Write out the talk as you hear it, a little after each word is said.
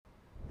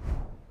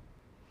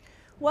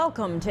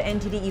Welcome to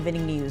NTD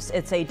Evening News.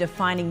 It's a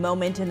defining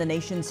moment in the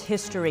nation's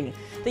history.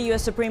 The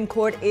U.S. Supreme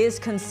Court is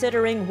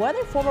considering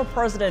whether former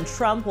President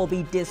Trump will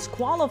be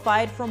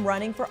disqualified from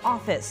running for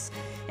office.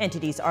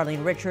 NTD's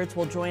Arlene Richards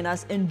will join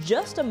us in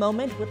just a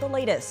moment with the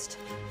latest.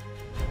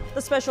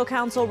 The special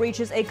counsel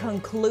reaches a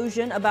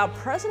conclusion about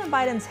President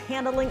Biden's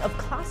handling of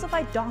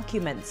classified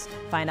documents.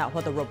 Find out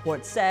what the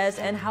report says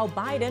and how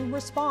Biden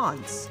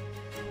responds.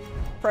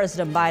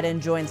 President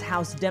Biden joins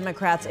House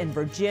Democrats in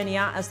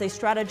Virginia as they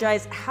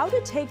strategize how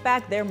to take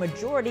back their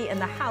majority in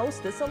the House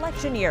this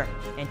election year.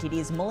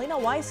 NTD's Melina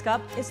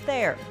Weisskopf is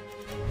there.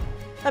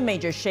 A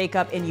major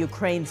shakeup in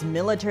Ukraine's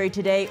military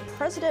today.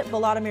 President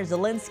Volodymyr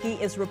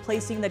Zelensky is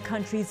replacing the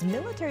country's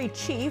military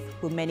chief,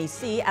 who many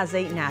see as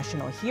a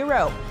national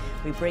hero.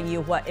 We bring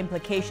you what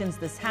implications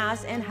this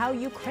has and how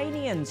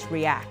Ukrainians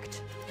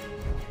react.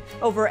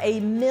 Over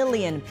 1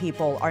 million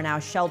people are now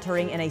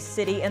sheltering in a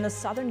city in the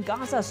southern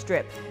Gaza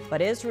Strip, but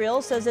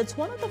Israel says it's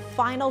one of the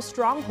final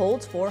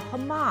strongholds for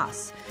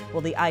Hamas.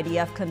 Will the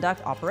IDF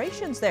conduct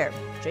operations there?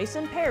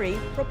 Jason Perry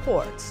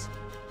reports.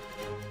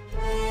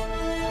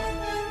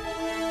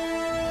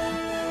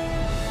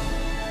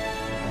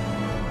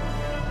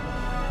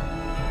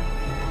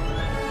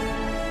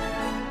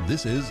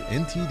 This is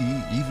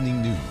NTD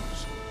Evening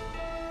News.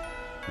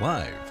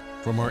 Live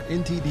from our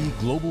NTD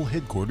Global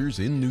Headquarters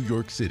in New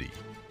York City.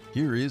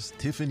 Here is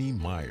Tiffany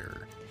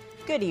Meyer.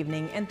 Good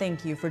evening and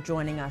thank you for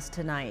joining us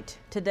tonight.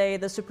 Today,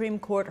 the Supreme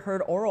Court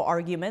heard oral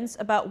arguments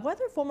about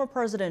whether former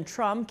President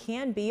Trump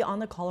can be on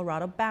the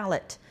Colorado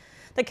ballot.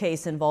 The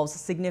case involves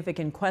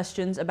significant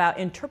questions about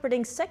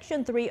interpreting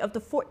Section 3 of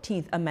the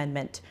 14th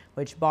Amendment,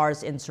 which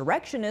bars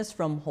insurrectionists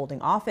from holding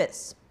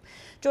office.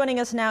 Joining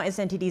us now is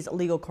NTD's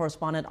legal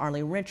correspondent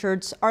Arlene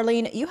Richards.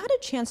 Arlene, you had a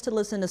chance to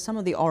listen to some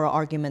of the oral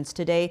arguments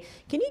today.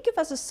 Can you give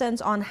us a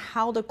sense on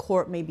how the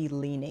court may be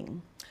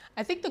leaning?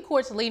 I think the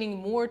court's leaning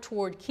more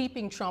toward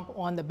keeping Trump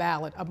on the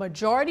ballot. A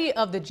majority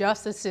of the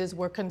justices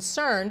were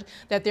concerned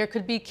that there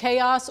could be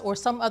chaos or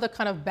some other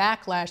kind of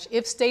backlash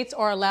if states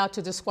are allowed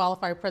to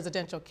disqualify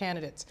presidential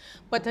candidates.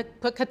 But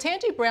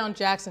Ketanji Brown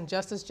Jackson,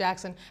 Justice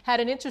Jackson,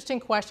 had an interesting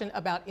question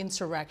about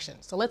insurrection.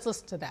 So let's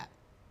listen to that.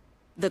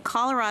 The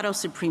Colorado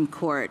Supreme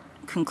Court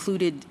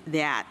concluded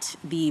that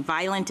the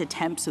violent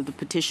attempts of the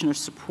petitioner's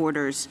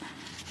supporters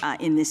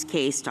in this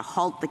case to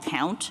halt the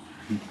count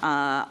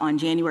on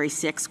January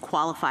 6th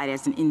qualified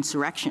as an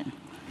insurrection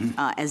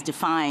as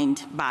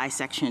defined by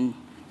Section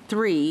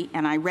 3.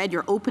 And I read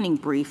your opening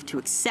brief to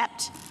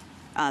accept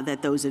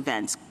that those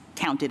events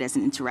counted as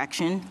an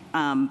insurrection.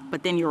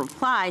 But then your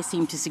reply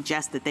seemed to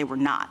suggest that they were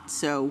not.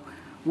 So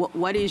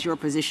what is your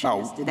position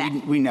as to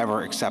that? We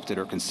never accepted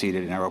or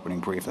conceded in our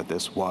opening brief that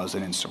this was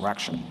an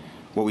insurrection.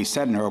 What we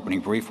said in our opening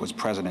brief was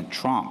President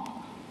Trump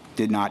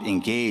did not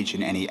engage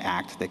in any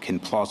act that can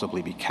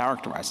plausibly be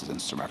characterized as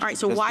insurrection. All right,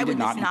 so why would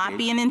this not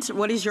be an insurrection?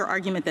 What is your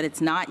argument that it's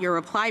not? Your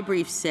reply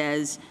brief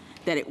says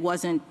that it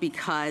wasn't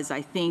because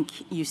I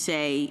think you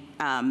say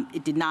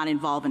it did not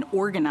involve an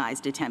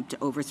organized attempt to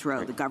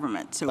overthrow the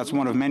government. So that's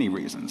one of many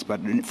reasons.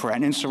 But for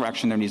an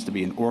insurrection, there needs to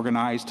be an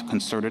organized,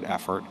 concerted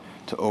effort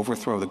to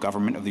overthrow the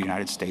government of the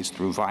United States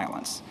through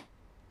violence.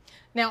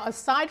 Now,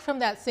 aside from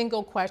that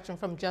single question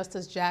from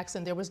Justice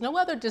Jackson, there was no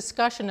other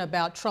discussion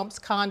about Trump's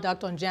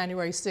conduct on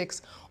January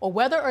 6th or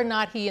whether or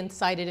not he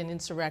incited an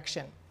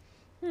insurrection.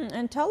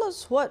 And tell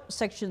us what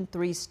Section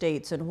 3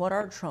 states and what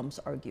are Trump's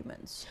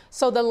arguments.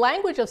 So the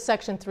language of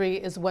Section 3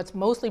 is what's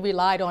mostly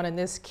relied on in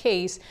this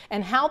case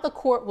and how the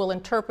court will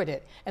interpret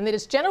it. And it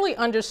is generally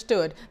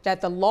understood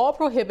that the law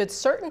prohibits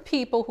certain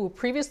people who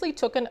previously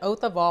took an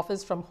oath of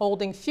office from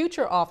holding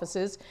future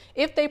offices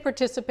if they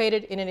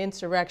participated in an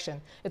insurrection.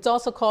 It's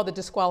also called the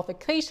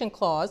disqualification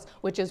clause,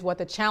 which is what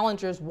the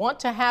challengers want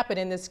to happen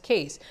in this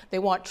case. They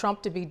want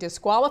Trump to be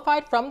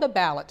disqualified from the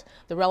ballot.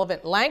 The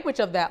relevant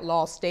language of that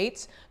law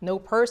states, no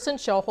person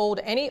shall hold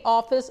any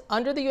office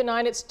under the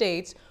United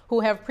States who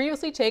have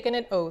previously taken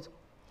an oath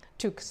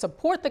to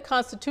support the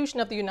Constitution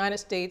of the United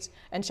States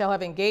and shall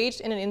have engaged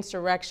in an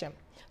insurrection.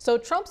 So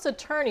Trump's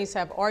attorneys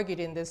have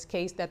argued in this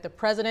case that the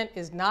president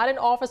is not an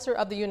officer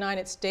of the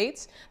United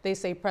States. They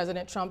say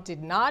President Trump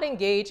did not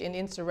engage in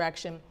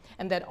insurrection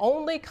and that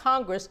only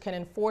Congress can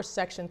enforce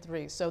Section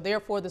 3. So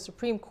therefore, the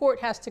Supreme Court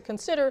has to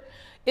consider,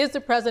 is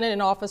the president an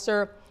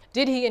officer?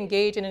 Did he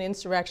engage in an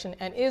insurrection,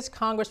 and is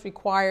Congress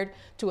required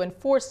to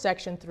enforce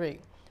Section 3?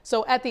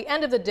 So at the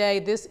end of the day,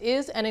 this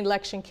is an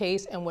election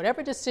case, and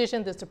whatever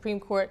decision the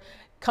Supreme Court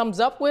comes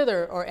up with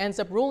or ends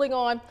up ruling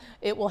on,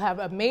 it will have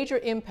a major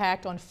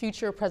impact on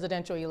future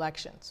presidential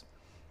elections.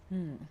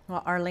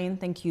 Well, Arlene,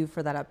 thank you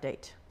for that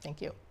update. Thank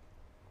you.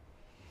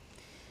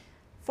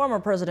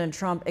 Former President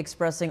Trump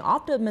expressing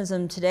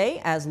optimism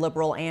today as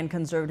liberal and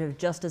conservative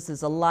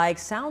justices alike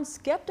sound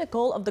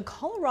skeptical of the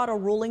Colorado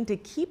ruling to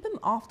keep him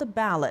off the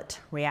ballot.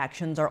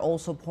 Reactions are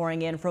also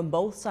pouring in from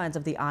both sides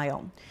of the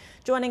aisle.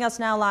 Joining us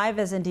now live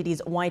is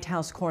NTD's White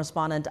House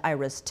correspondent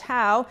Iris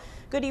Tao.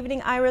 Good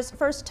evening, Iris.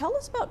 First, tell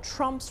us about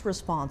Trump's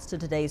response to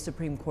today's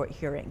Supreme Court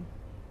hearing.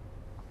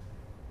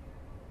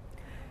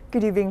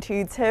 Good evening to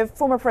you, Tiff.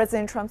 Former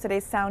President Trump today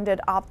sounded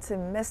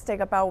optimistic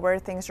about where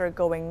things are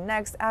going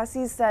next, as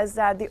he says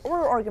that the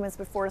oral arguments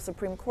before the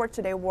Supreme Court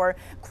today were,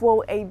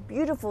 quote, a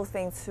beautiful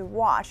thing to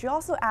watch. He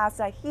also adds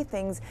that he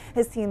thinks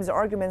his team's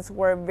arguments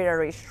were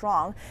very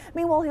strong.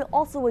 Meanwhile, he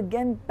also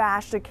again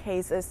bashed the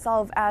case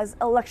itself as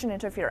election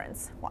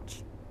interference.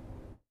 Watch.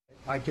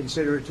 I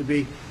consider it to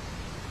be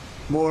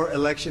more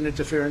election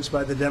interference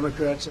by the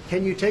Democrats.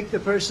 Can you take the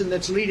person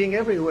that's leading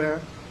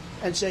everywhere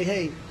and say,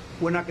 hey,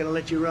 we're not going to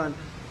let you run?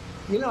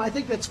 You know, I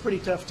think that's pretty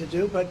tough to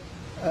do, but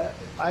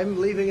I'm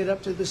leaving it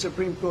up to the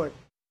Supreme Court.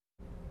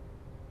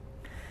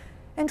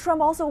 And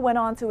Trump also went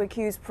on to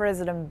accuse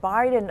President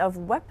Biden of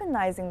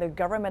weaponizing the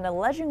government,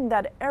 alleging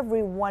that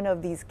every one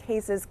of these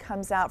cases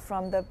comes out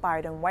from the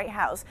Biden White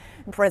House.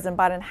 And President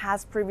Biden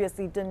has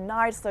previously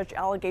denied such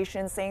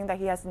allegations, saying that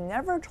he has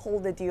never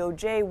told the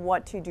DOJ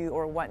what to do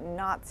or what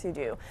not to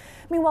do.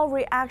 Meanwhile,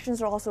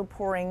 reactions are also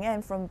pouring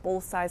in from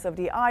both sides of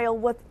the aisle,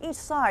 with each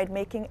side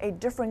making a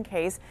different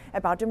case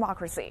about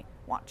democracy.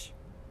 Watch.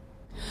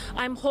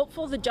 I'm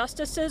hopeful the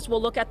justices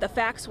will look at the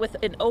facts with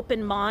an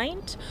open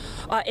mind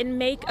and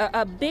make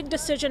a big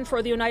decision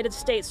for the United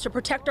States to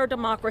protect our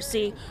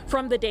democracy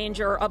from the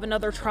danger of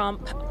another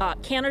Trump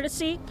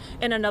candidacy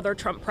and another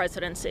Trump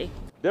presidency.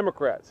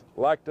 Democrats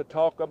like to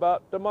talk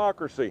about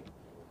democracy,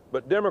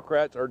 but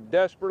Democrats are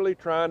desperately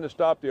trying to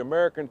stop the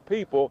American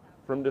people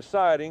from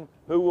deciding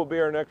who will be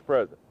our next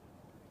president.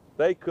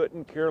 They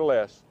couldn't care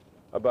less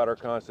about our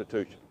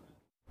Constitution.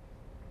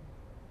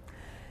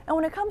 And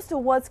when it comes to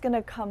what's going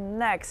to come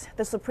next,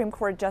 the Supreme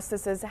Court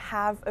justices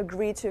have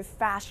agreed to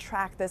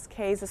fast-track this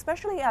case,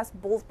 especially as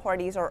both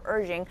parties are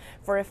urging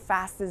for a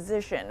fast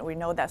decision. We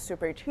know that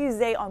Super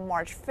Tuesday on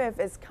March 5th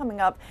is coming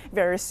up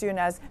very soon,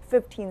 as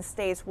 15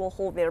 states will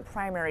hold their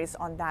primaries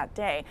on that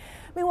day.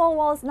 Meanwhile,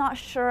 while it's not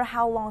sure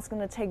how long it's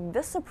going to take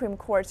this Supreme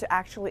Court to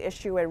actually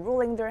issue a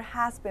ruling, there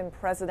has been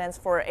precedents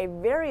for a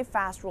very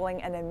fast ruling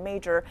in a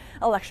major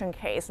election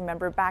case.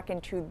 Remember, back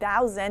in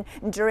 2000,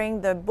 during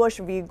the Bush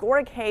v.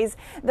 Gore case,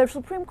 the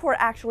Supreme Court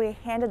actually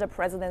handed the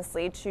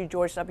presidency to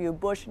George W.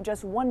 Bush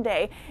just one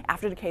day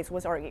after the case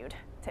was argued.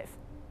 Tiff.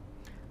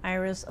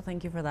 Iris,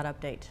 thank you for that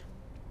update.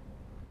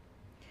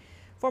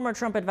 Former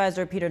Trump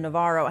advisor Peter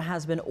Navarro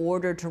has been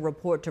ordered to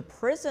report to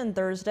prison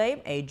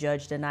Thursday. A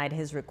judge denied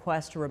his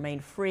request to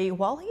remain free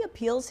while he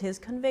appeals his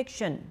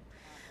conviction.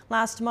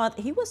 Last month,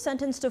 he was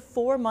sentenced to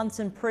 4 months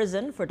in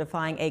prison for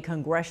defying a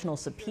congressional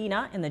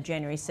subpoena in the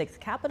January 6th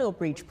Capitol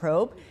breach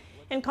probe.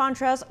 In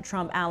contrast,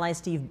 Trump ally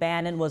Steve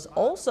Bannon was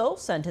also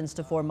sentenced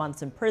to 4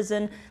 months in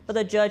prison, but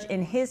the judge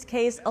in his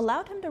case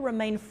allowed him to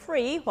remain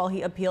free while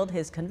he appealed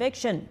his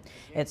conviction.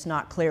 It's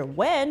not clear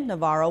when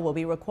Navarro will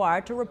be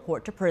required to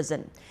report to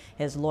prison.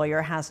 His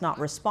lawyer has not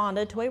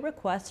responded to a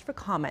request for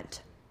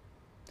comment.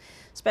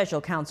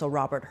 Special counsel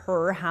Robert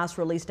Hur has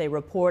released a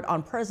report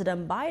on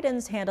President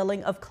Biden's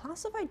handling of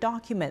classified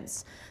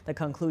documents. The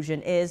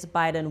conclusion is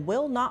Biden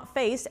will not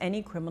face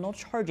any criminal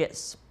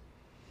charges.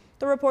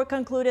 The report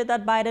concluded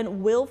that Biden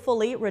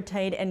willfully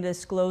retained and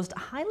disclosed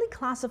highly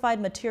classified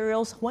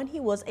materials when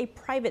he was a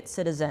private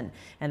citizen,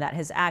 and that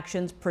his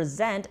actions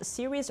present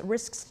serious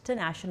risks to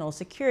national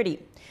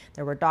security.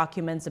 There were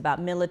documents about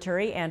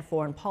military and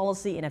foreign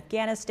policy in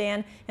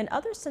Afghanistan and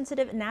other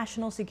sensitive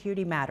national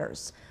security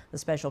matters. The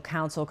special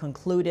counsel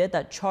concluded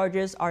that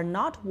charges are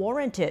not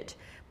warranted.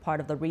 Part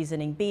of the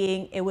reasoning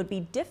being it would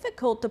be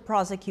difficult to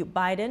prosecute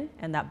Biden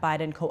and that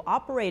Biden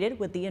cooperated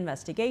with the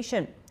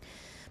investigation.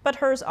 But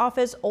Hur's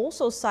office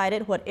also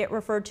cited what it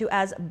referred to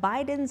as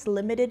Biden's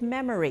limited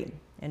memory.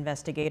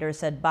 Investigators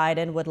said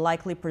Biden would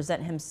likely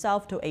present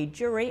himself to a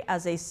jury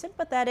as a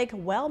sympathetic,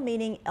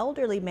 well-meaning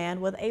elderly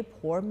man with a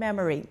poor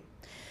memory.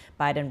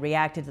 Biden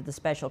reacted to the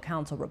special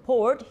counsel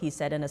report. He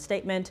said in a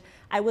statement,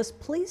 "I was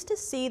pleased to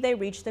see they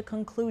reached the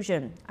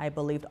conclusion I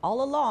believed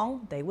all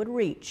along they would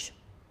reach."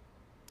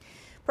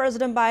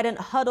 President Biden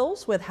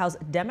huddles with House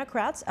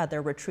Democrats at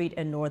their retreat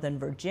in Northern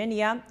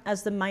Virginia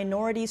as the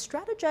minority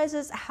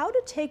strategizes how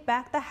to take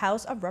back the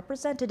House of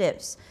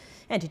Representatives.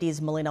 NTD's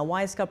Melina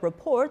Weiskup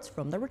reports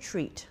from the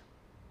retreat.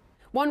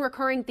 One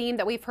recurring theme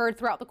that we've heard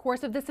throughout the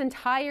course of this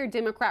entire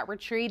Democrat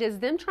retreat is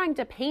them trying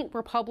to paint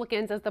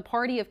Republicans as the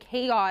party of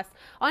chaos,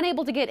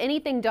 unable to get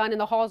anything done in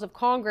the halls of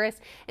Congress.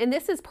 And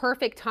this is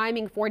perfect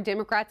timing for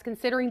Democrats,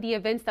 considering the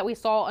events that we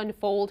saw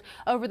unfold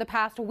over the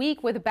past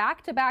week with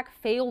back-to-back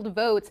failed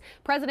votes.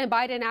 President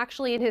Biden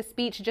actually, in his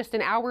speech just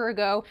an hour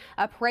ago,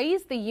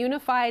 praised the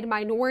unified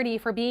minority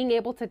for being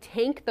able to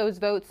tank those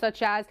votes,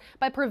 such as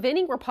by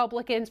preventing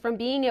Republicans from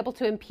being able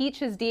to impeach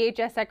his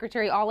DHS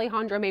Secretary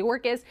Alejandro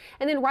Mayorkas,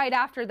 and then right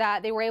after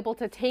that, they were able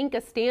to tank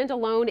a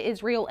standalone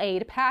Israel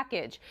aid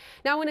package.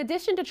 Now, in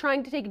addition to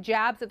trying to take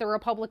jabs at the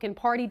Republican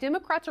Party,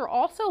 Democrats are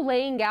also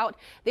laying out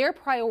their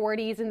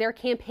priorities and their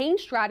campaign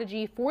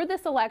strategy for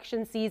this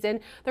election season.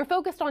 They're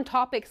focused on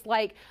topics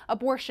like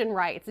abortion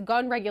rights,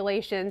 gun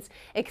regulations,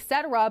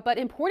 etc. But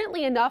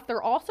importantly enough,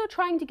 they're also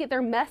trying to get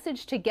their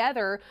message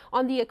together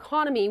on the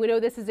economy. We know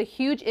this is a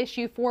huge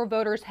issue for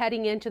voters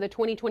heading into the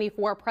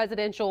 2024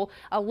 presidential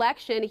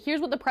election.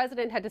 Here's what the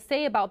president had to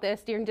say about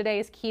this during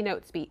today's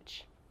keynote speech.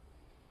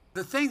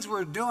 The things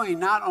we're doing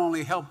not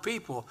only help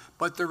people,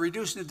 but they're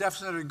reducing the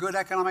deficit of good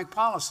economic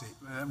policy.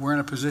 We're in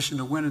a position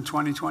to win in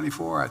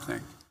 2024, I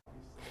think.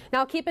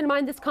 Now, keep in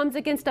mind, this comes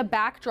against a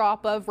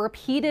backdrop of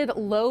repeated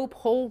low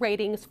poll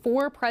ratings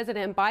for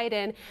President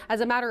Biden. As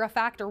a matter of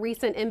fact, a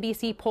recent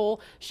NBC poll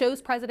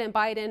shows President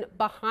Biden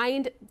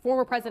behind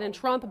former President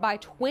Trump by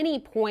 20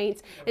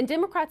 points. And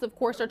Democrats, of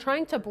course, are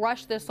trying to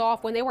brush this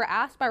off when they were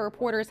asked by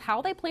reporters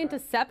how they plan to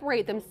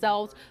separate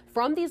themselves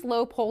from these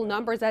low poll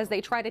numbers as they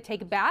try to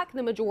take back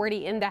the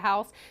majority in the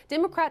House.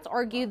 Democrats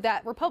argued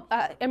that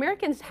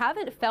Americans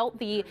haven't felt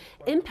the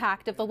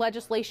impact of the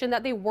legislation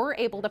that they were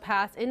able to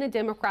pass in a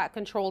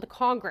Democrat-controlled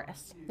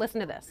Congress. Listen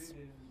to this.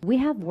 We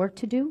have work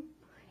to do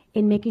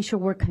in making sure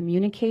we're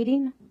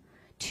communicating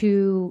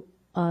to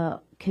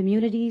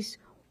communities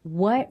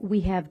what we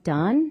have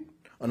done.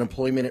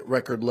 Unemployment at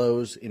record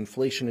lows,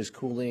 inflation is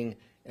cooling,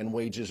 and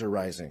wages are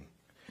rising.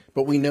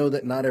 But we know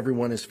that not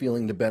everyone is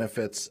feeling the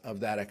benefits of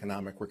that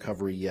economic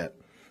recovery yet,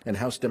 and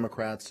House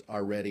Democrats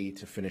are ready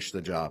to finish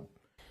the job.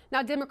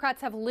 Now,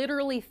 Democrats have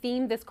literally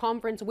themed this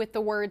conference with the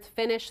words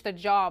 "finish the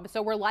job."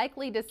 So we're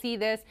likely to see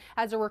this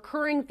as a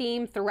recurring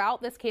theme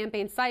throughout this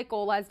campaign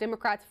cycle as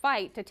Democrats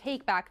fight to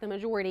take back the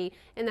majority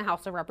in the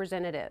House of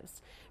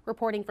Representatives.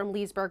 Reporting from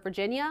Leesburg,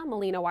 Virginia,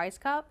 Melina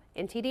Weiskup,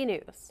 NTD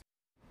News.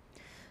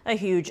 A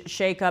huge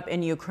shakeup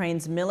in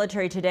Ukraine's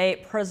military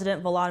today.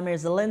 President Volodymyr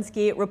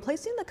Zelensky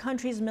replacing the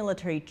country's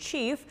military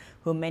chief,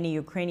 whom many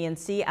Ukrainians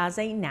see as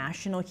a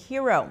national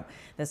hero.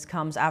 This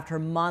comes after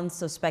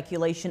months of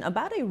speculation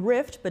about a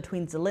rift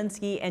between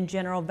Zelensky and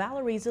General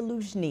Valery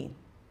Zaluzhny.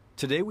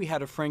 Today we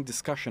had a frank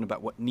discussion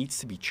about what needs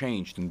to be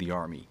changed in the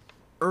army.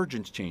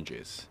 Urgent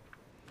changes.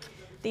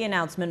 The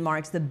announcement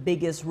marks the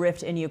biggest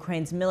rift in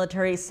Ukraine's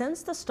military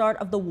since the start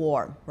of the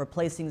war.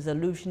 Replacing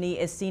Zaluzhny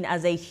is seen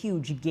as a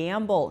huge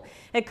gamble.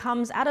 It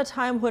comes at a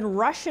time when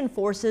Russian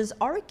forces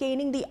are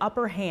gaining the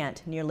upper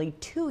hand nearly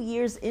 2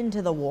 years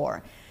into the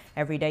war.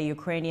 Everyday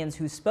Ukrainians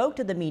who spoke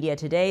to the media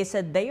today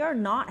said they are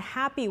not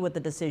happy with the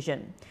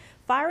decision.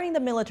 Firing the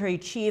military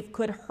chief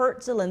could hurt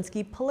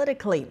Zelensky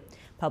politically.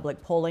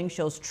 Public polling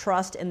shows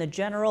trust in the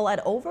general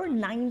at over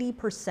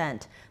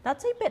 90%.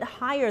 That's a bit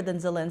higher than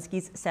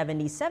Zelensky's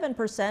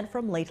 77%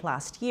 from late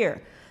last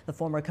year. The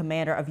former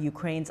commander of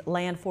Ukraine's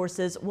land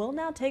forces will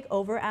now take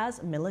over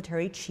as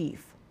military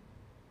chief.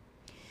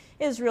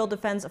 Israel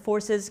Defense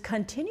Forces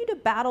continue to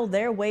battle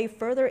their way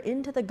further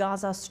into the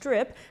Gaza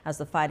Strip as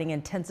the fighting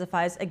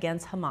intensifies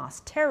against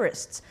Hamas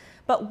terrorists.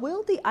 But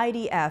will the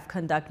IDF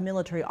conduct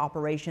military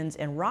operations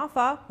in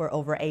Rafah, where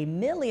over 1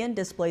 million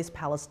displaced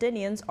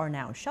Palestinians are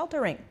now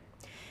sheltering?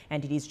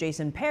 NTD's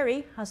Jason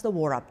Perry has the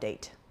war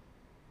update.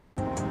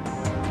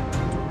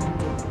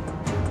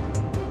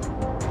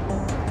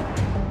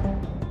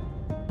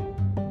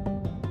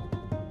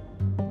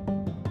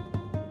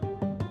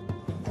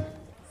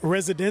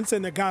 Residents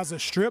in the Gaza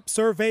Strip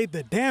surveyed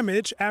the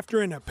damage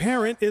after an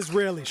apparent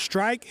Israeli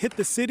strike hit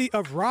the city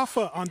of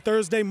Rafah on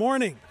Thursday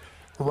morning.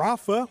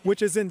 Rafah,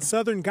 which is in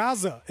southern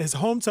Gaza, is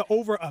home to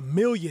over 1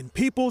 million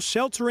people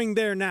sheltering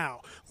there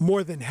now,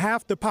 more than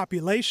half the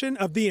population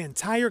of the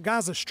entire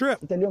Gaza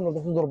Strip.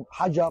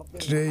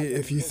 Today,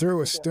 if you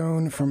throw a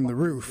stone from the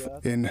roof,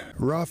 in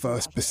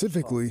Rafah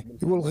specifically,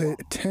 it will hit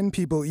 10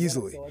 people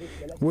easily.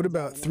 What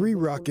about 3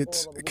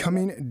 rockets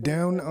coming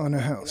down on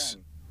a house?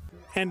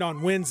 And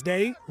on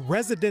Wednesday,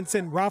 residents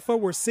in Rafah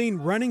were seen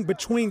running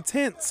between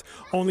tents,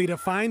 only to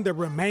find the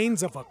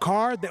remains of a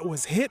car that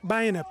was hit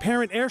by an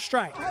apparent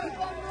airstrike.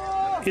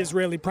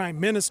 Israeli Prime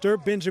Minister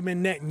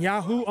Benjamin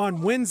Netanyahu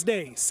on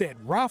Wednesday said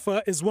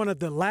Rafah is one of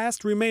the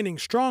last remaining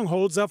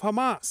strongholds of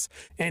Hamas,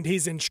 and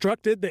he's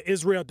instructed the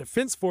Israel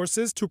Defense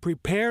Forces to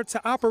prepare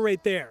to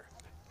operate there.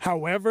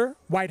 However,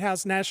 White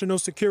House National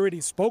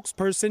Security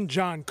spokesperson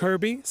John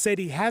Kirby said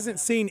he hasn't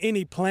seen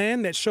any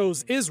plan that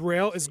shows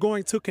Israel is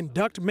going to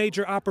conduct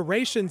major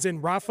operations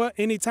in Rafah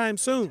anytime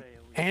soon.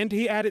 And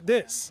he added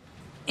this.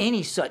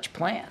 Any such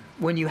plan,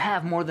 when you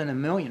have more than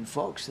 1 million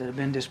folks that have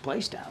been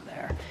displaced down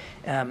there,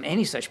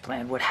 any such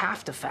plan would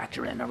have to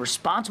factor in. A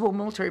responsible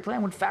military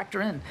plan would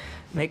factor in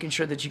making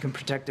sure that you can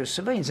protect those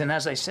civilians. And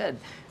as I said,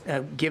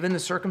 given the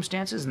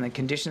circumstances and the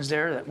conditions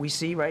there that we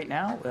see right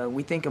now,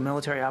 we think a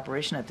military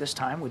operation at this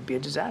time would be a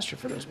disaster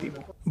for those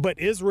people. But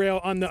Israel,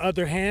 on the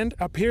other hand,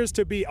 appears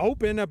to be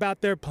open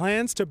about their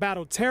plans to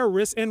battle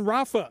terrorists in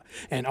Rafah,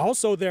 and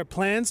also their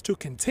plans to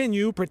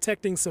continue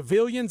protecting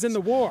civilians in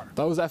the war.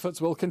 Those efforts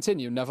will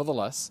continue,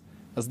 nevertheless,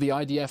 as the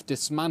IDF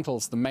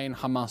dismantles the main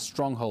Hamas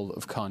stronghold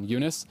of Khan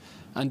Yunis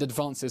and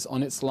advances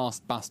on its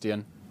last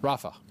bastion,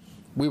 Rafah.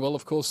 We will,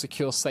 of course,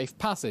 secure safe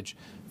passage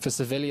for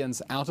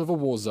civilians out of a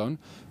war zone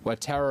where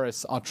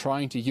terrorists are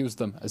trying to use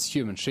them as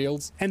human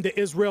shields. And the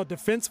Israel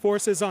Defense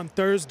Forces on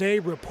Thursday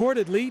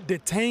reportedly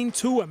detained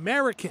 2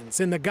 Americans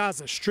in the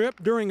Gaza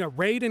Strip during a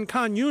raid in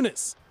Khan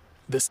Yunis.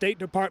 The State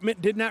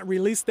Department did not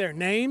release their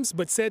names,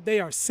 but said they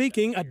are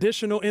seeking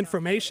additional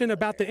information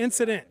about the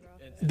incident.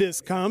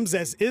 This comes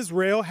as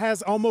Israel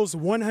has almost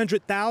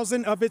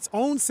 100,000 of its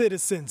own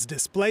citizens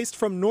displaced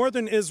from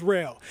northern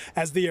Israel,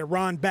 as the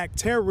Iran-backed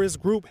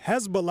terrorist group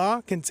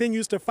Hezbollah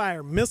continues to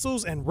fire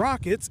missiles and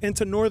rockets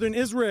into northern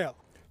Israel.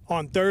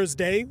 On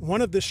Thursday,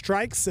 one of the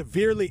strikes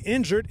severely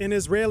injured an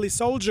Israeli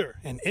soldier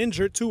and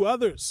injured 2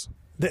 others.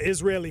 The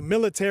Israeli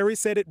military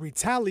said it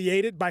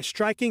retaliated by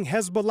striking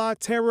Hezbollah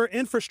terror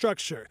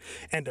infrastructure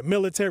and a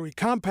military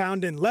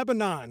compound in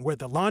Lebanon where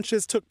the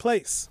launches took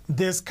place.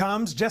 This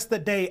comes just the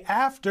day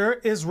after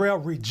Israel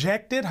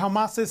rejected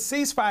Hamas's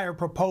ceasefire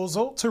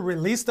proposal to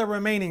release the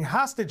remaining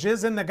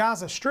hostages in the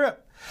Gaza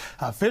Strip.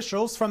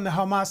 Officials from the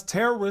Hamas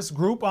terrorist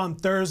group on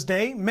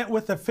Thursday met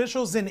with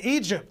officials in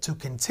Egypt to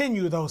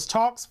continue those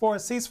talks for a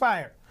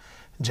ceasefire.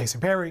 Jason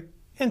Perry,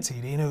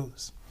 NTD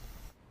News.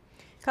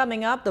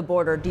 Coming up, the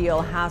border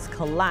deal has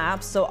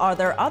collapsed, so are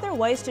there other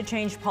ways to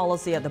change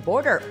policy at the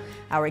border?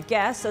 Our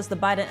guest says the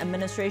Biden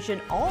administration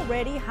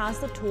already has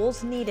the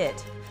tools needed.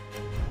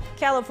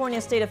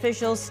 California state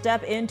officials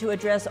step in to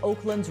address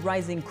Oakland's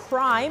rising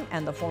crime,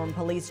 and the former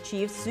police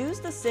chief sues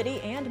the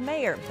city and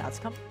mayor. That's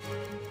coming.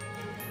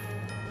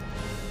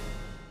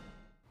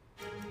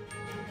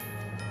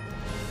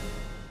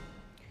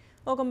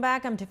 Welcome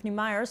back. I'm Tiffany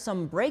Myers.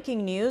 Some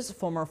breaking news.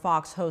 Former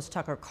Fox host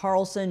Tucker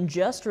Carlson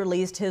just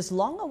released his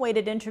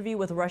long-awaited interview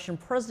with Russian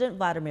President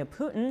Vladimir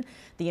Putin.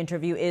 The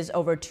interview is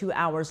over 2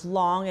 hours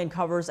long and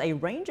covers a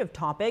range of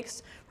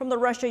topics from the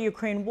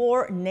Russia-Ukraine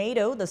war,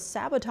 NATO, the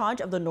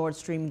sabotage of the Nord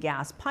Stream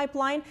gas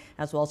pipeline,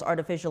 as well as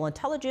artificial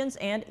intelligence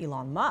and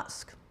Elon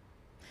Musk.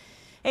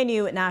 A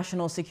new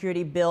national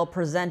security bill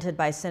presented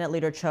by Senate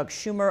Leader Chuck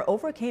Schumer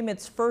overcame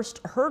its first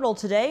hurdle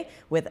today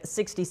with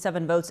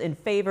 67 votes in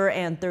favor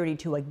and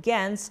 32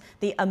 against.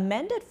 The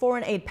amended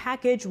foreign aid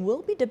package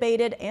will be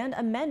debated and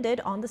amended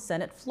on the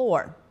Senate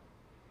floor.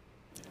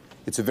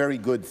 It's a very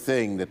good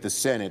thing that the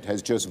Senate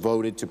has just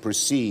voted to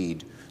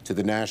proceed to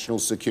the National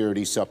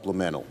Security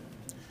Supplemental.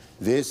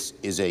 This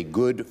is a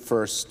good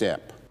first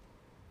step.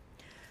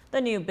 The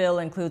new bill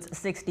includes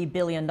 $60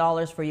 billion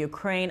for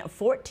Ukraine,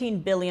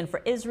 $14 billion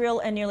for Israel,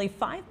 and nearly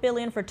 $5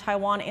 billion for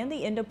Taiwan and the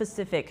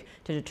Indo-Pacific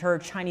to deter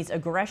Chinese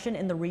aggression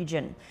in the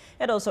region.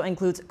 It also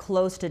includes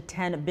close to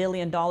 $10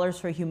 billion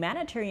for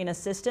humanitarian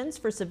assistance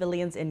for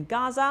civilians in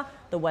Gaza,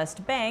 the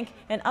West Bank,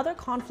 and other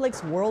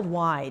conflicts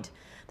worldwide.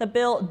 The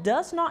bill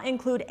does not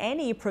include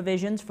any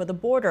provisions for the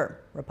border.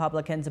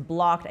 Republicans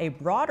blocked a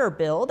broader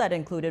bill that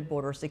included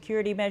border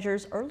security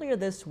measures earlier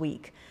this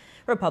week.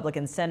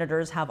 Republican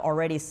senators have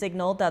already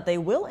signaled that they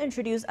will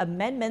introduce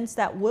amendments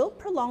that will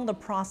prolong the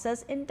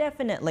process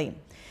indefinitely.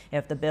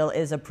 If the bill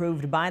is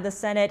approved by the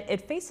Senate,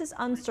 it faces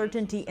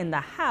uncertainty in the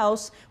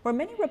House, where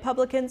many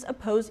Republicans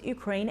oppose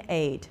Ukraine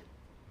aid.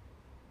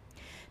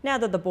 Now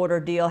that the border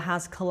deal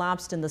has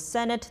collapsed in the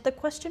Senate, the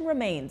question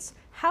remains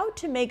how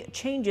to make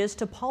changes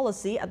to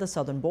policy at the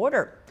southern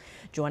border.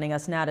 Joining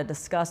us now to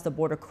discuss the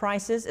border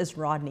crisis is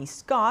Rodney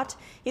Scott.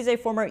 He's a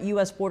former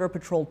U.S. Border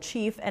Patrol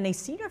chief and a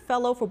senior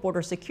fellow for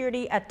border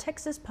security at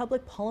Texas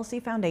Public Policy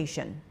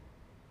Foundation.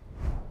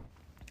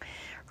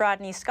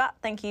 Rodney Scott,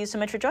 thank you so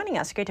much for joining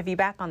us. Great to have you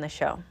back on the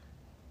show.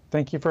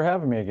 Thank you for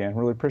having me again.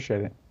 Really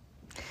appreciate it.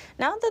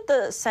 Now that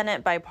the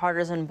Senate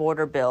bipartisan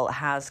border bill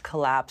has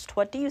collapsed,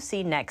 what do you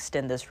see next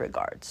in this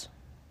regards?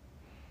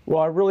 Well,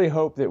 I really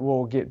hope that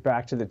we'll get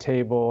back to the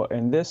table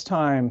and this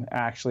time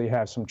actually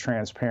have some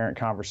transparent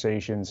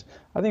conversations.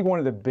 I think one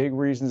of the big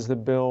reasons the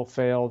bill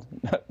failed,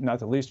 not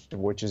the least of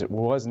which is it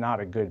was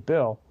not a good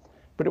bill,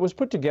 but it was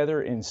put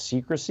together in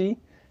secrecy,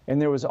 and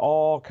there was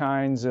all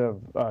kinds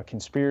of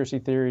conspiracy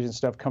theories and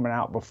stuff coming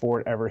out before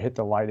it ever hit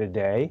the light of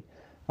day.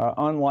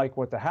 Unlike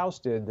what the House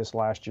did this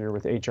last year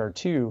with H.R.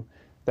 2,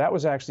 that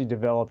was actually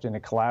developed in a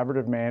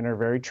collaborative manner,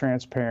 very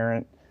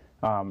transparent,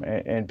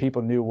 and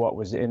people knew what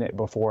was in it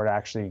before it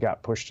actually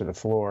got pushed to the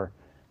floor.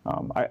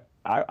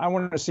 I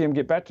wanted to see them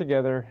get back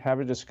together, have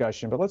a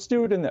discussion, but let's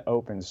do it in the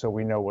open so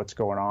we know what's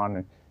going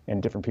on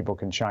and different people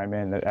can chime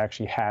in that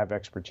actually have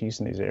expertise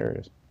in these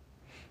areas.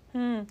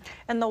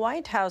 And the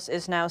White House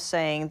is now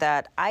saying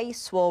that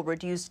ICE will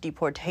reduce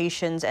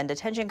deportations and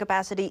detention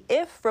capacity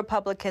if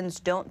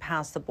Republicans don't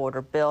pass the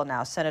border bill.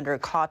 Now, Senator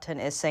Cotton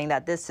is saying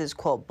that this is,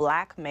 quote,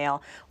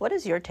 blackmail. What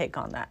is your take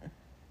on that?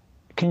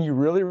 Can you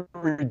really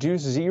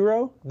reduce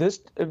zero? This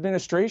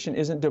administration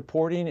isn't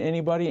deporting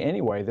anybody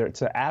anyway.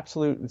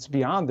 It's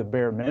beyond the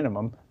bare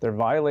minimum. They're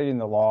violating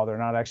the law. They're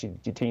not actually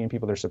detaining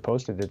people they're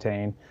supposed to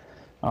detain.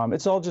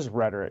 It's all just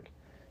rhetoric.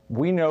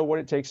 We know what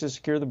it takes to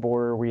secure the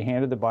border. We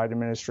handed the Biden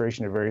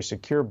administration a very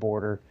secure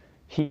border.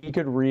 He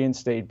could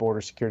reinstate border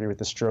security with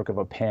the stroke of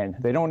a pen.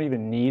 They don't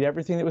even need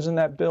everything that was in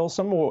that bill.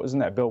 Some of what was in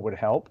that bill would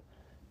help,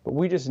 but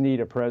we just need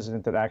a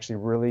president that actually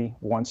really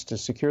wants to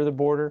secure the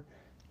border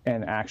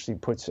and actually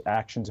puts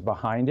actions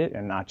behind it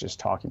and not just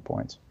talking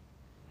points.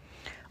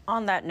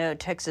 On that note,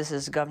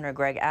 Texas's Governor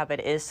Greg Abbott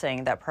is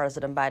saying that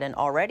President Biden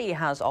already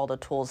has all the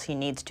tools he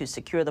needs to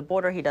secure the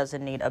border. He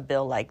doesn't need a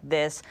bill like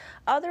this.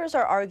 Others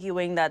are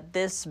arguing that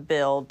this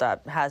bill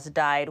that has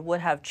died would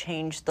have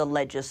changed the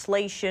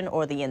legislation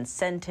or the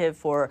incentive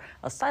for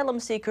asylum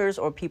seekers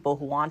or people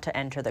who want to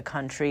enter the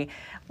country.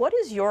 What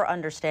is your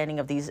understanding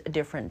of these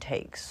different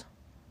takes?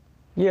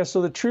 Yeah,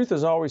 so the truth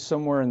is always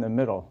somewhere in the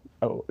middle.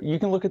 You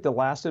can look at the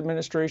last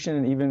administration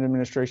and even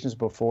administrations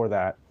before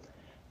that.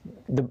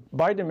 The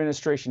Biden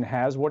administration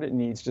has what it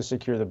needs to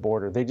secure the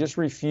border. They just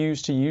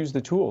refuse to use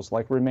the tools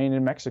like remain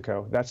in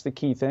Mexico. That's the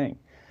key thing.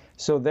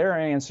 So their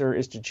answer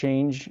is to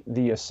change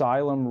the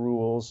asylum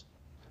rules,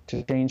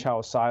 to change how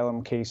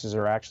asylum cases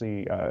are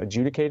actually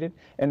adjudicated.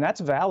 And that's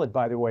valid,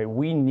 by the way.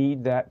 We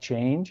need that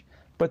change,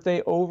 but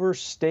they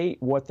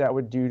overstate what that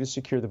would do to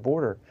secure the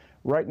border.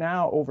 Right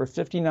now, over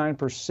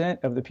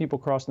 59% of the people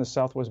crossing the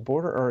southwest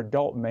border are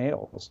adult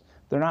males.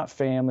 They're not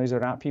families. They're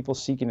not people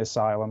seeking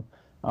asylum.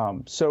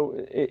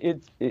 So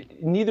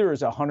neither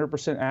is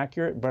 100%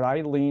 accurate, but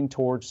I lean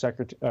towards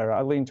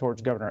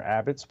Governor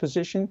Abbott's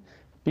position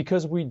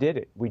because we did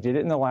it. We did it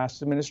in the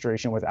last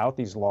administration without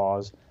these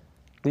laws.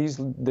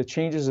 The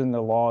changes in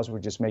the laws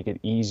would just make it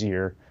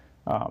easier,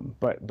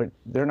 but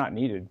they're not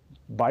needed.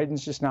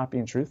 Biden's just not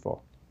being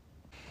truthful.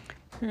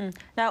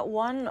 Now,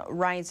 one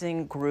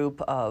rising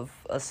group of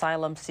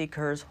asylum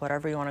seekers,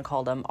 whatever you want to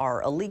call them,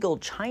 are illegal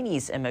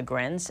Chinese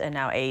immigrants. And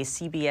now a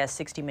CBS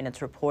 60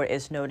 Minutes report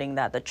is noting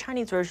that the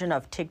Chinese version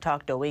of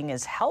TikTok Douyin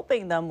is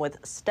helping them with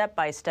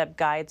step-by-step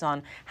guides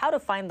on how to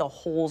find the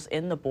holes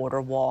in the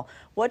border wall.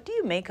 What do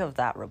you make of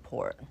that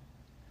report?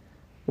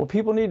 Well,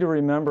 people need to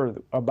remember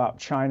about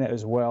China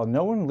as well.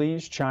 No one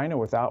leaves China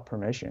without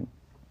permission.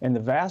 And the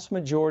vast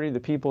majority of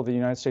the people the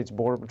United States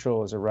Border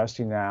Patrol is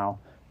arresting now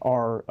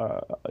are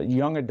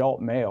young adult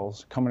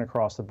males coming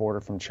across the border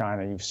from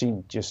China. You've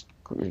seen just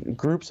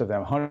groups of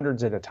them,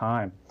 hundreds at a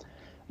time.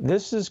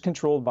 This is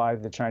controlled by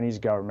the Chinese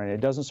government. It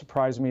doesn't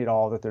surprise me at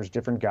all that there's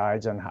different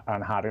guides on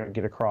how to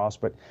get across,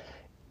 but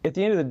at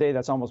the end of the day,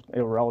 that's almost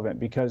irrelevant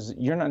because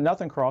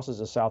nothing crosses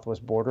the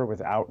southwest border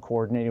without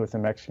coordinating with the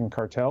Mexican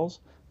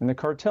cartels. And the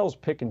cartels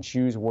pick and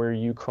choose where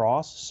you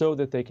cross so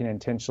that they can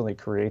intentionally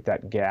create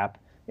that gap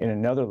in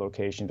another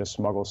location to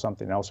smuggle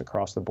something else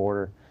across the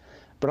border.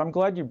 But I'm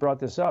glad you brought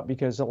this up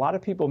because a lot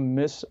of people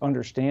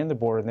misunderstand the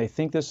border and they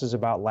think this is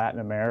about Latin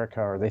America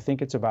or they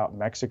think it's about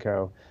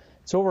Mexico.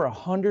 It's over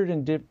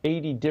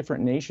 180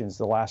 different nations,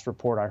 the last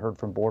report I heard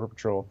from Border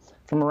Patrol,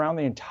 from around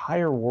the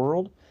entire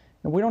world.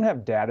 And we don't have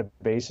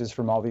databases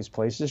from all these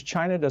places.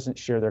 China doesn't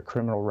share their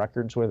criminal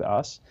records with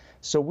us.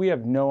 So we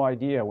have no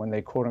idea when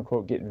they quote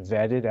unquote get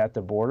vetted at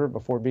the border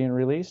before being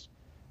released.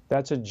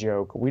 That's a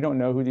joke. We don't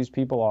know who these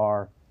people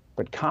are.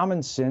 But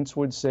common sense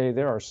would say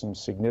there are some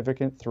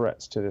significant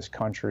threats to this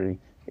country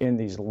in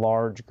these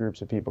large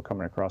groups of people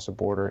coming across the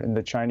border, and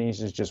the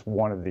Chinese is just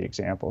one of the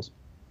examples.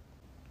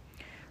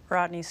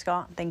 Rodney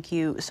Scott, thank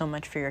you so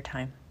much for your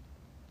time.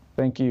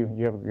 Thank you.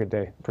 You have a good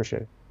day.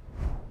 Appreciate it.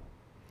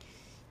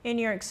 In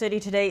New York City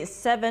today,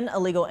 7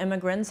 illegal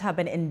immigrants have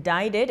been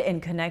indicted in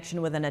connection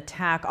with an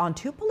attack on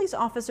 2 police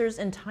officers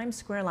in Times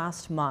Square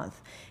last month.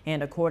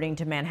 And according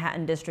to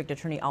Manhattan District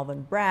Attorney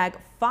Alvin Bragg,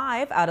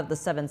 5 out of the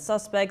 7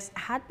 suspects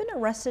had been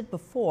arrested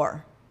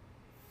before.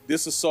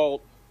 This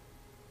assault,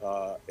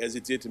 as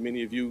it did to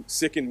many of you,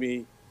 sickened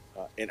me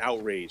and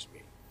outraged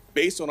me.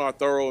 Based on our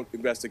thorough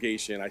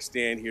investigation, I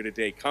stand here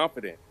today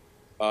confident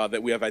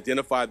that we have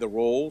identified the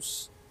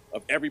roles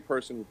of every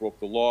person who broke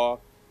the law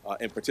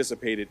and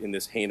participated in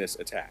this heinous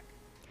attack.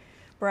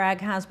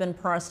 Bragg has been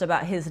pressed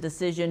about his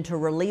decision to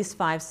release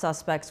 5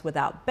 suspects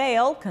without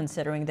bail,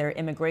 considering their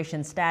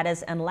immigration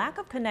status and lack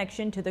of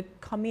connection to the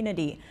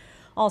community.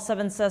 All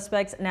 7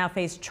 suspects now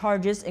face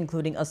charges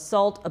including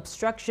assault,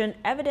 obstruction,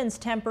 evidence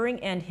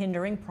tampering, and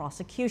hindering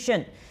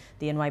prosecution.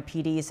 The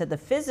NYPD said the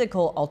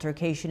physical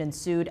altercation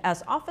ensued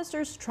as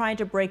officers tried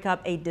to break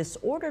up a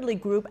disorderly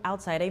group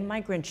outside a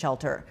migrant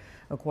shelter.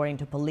 According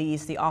to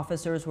police, the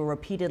officers were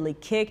repeatedly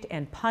kicked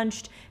and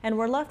punched and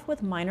were left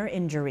with minor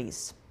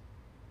injuries.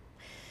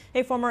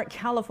 A former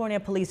California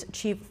police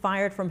chief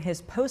fired from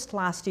his post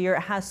last year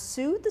has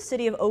sued the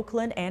city of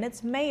Oakland and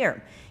its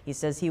mayor. He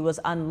says he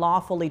was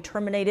unlawfully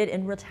terminated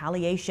in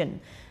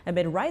retaliation.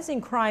 Amid rising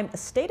crime,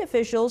 state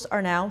officials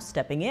are now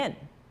stepping in.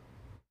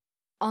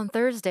 On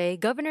Thursday,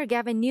 Governor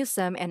Gavin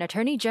Newsom and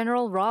Attorney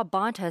General Rob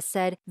Bonta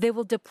said they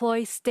will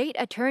deploy state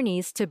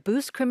attorneys to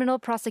boost criminal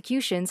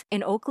prosecutions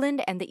in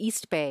Oakland and the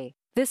East Bay.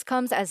 This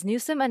comes as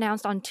Newsom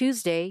announced on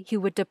Tuesday he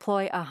would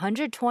deploy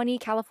 120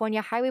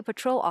 California Highway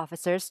Patrol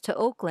officers to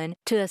Oakland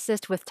to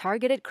assist with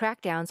targeted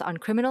crackdowns on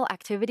criminal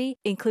activity,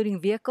 including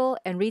vehicle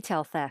and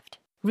retail theft.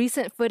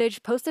 Recent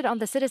footage posted on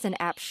the Citizen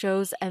app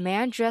shows a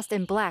man dressed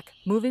in black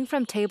moving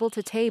from table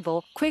to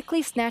table,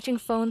 quickly snatching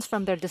phones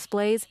from their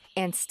displays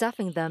and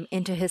stuffing them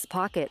into his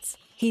pockets.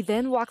 He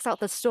then walks out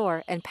the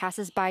store and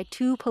passes by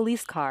 2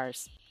 police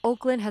cars.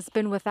 Oakland has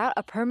been without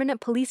a permanent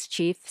police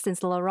chief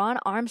since LaRon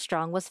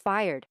Armstrong was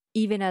fired,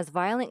 even as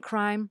violent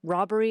crime,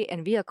 robbery,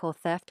 and vehicle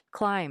theft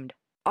climbed.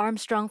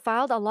 Armstrong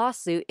filed a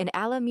lawsuit in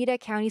Alameda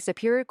County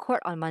Superior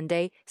Court on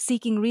Monday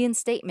seeking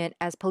reinstatement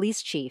as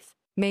police chief.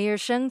 Mayor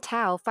Sheng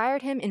Tao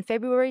fired him in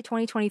February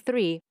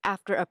 2023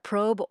 after a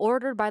probe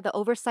ordered by the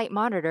Oversight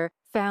Monitor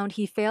found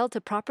he failed to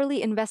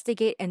properly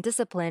investigate and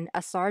discipline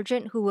a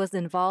sergeant who was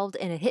involved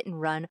in a hit and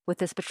run with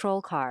his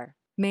patrol car.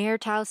 Mayor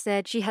Tao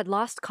said she had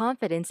lost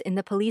confidence in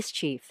the police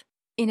chief.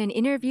 In an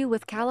interview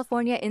with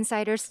California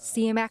Insider's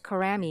Siamak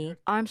Karami,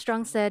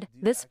 Armstrong said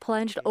this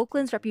plunged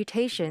Oakland's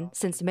reputation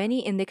since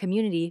many in the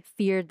community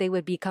feared they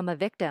would become a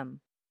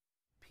victim.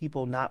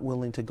 People not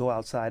willing to go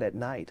outside at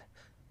night.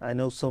 I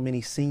know so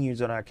many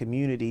seniors in our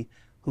community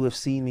who have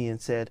seen me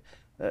and said,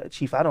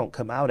 Chief, I don't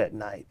come out at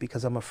night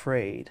because I'm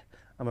afraid.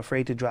 I'm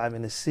afraid to drive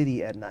in the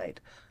city at night.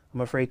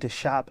 I'm afraid to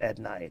shop at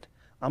night.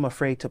 I'm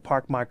afraid to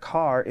park my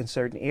car in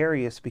certain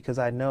areas because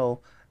I know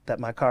that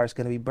my car is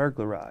going to be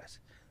burglarized.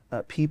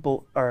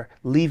 People are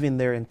leaving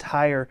their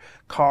entire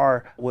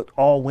car with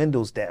all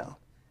windows down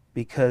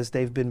because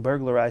they've been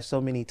burglarized so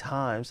many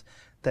times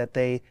that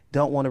they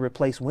don't want to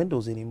replace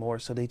windows anymore,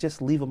 so they just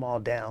leave them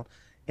all down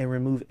and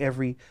remove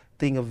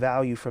everything of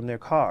value from their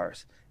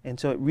cars. And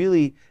so it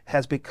really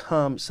has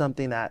become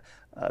something that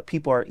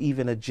people are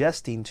even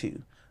adjusting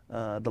to,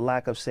 the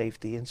lack of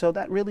safety. And so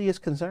that really is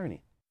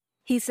concerning.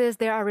 He says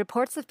there are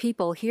reports of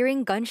people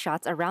hearing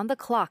gunshots around the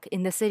clock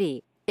in the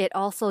city. It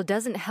also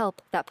doesn't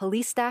help that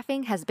police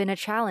staffing has been a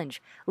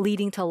challenge,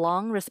 leading to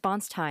long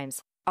response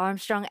times.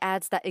 Armstrong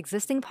adds that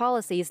existing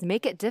policies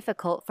make it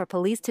difficult for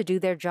police to do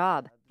their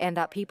job, and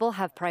that people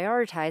have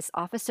prioritized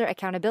officer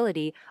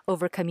accountability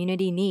over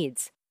community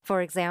needs.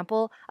 For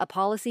example, a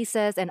policy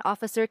says an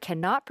officer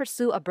cannot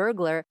pursue a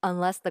burglar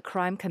unless the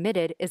crime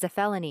committed is a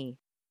felony.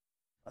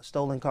 A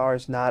stolen car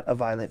is not a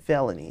violent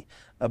felony.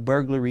 A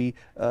burglary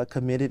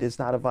committed is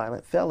not a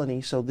violent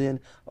felony, so then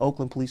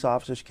Oakland police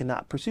officers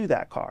cannot pursue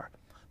that car.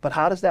 But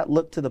how does that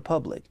look to the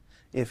public?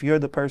 If you're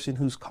the person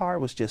whose car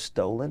was just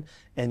stolen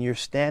and you're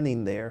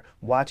standing there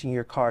watching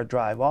your car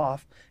drive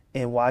off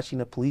and watching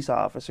a police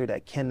officer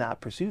that cannot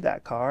pursue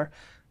that car,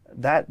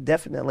 that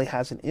definitely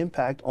has an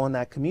impact on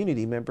that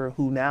community member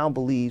who now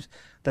believes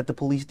that the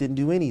police didn't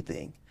do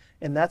anything.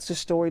 And that's the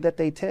story that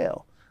they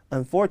tell.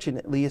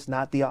 Unfortunately, it's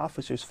not the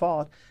officer's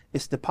fault.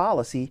 It's the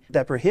policy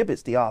that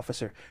prohibits the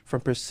officer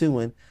from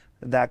pursuing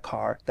that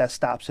car, that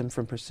stops him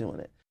from pursuing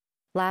it.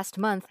 Last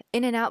month,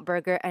 In-N-Out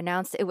Burger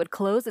announced it would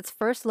close its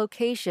first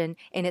location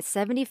in its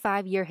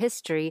 75-year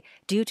history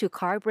due to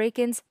car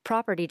break-ins,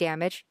 property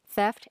damage,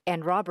 theft,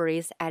 and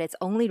robberies at its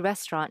only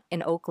restaurant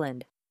in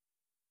Oakland.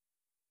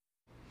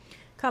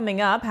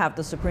 Coming up, have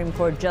the Supreme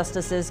Court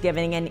justices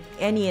giving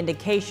any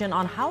indication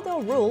on how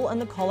they'll rule in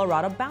the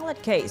Colorado ballot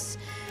case.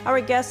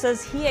 Our guest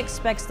says he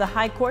expects the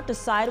High Court to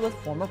side with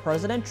former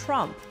President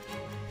Trump.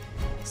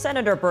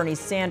 Senator Bernie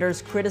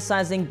Sanders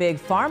criticizing big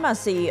pharma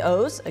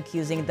CEOs,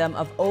 accusing them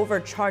of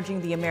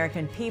overcharging the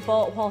American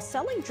people while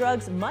selling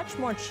drugs much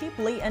more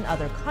cheaply in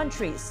other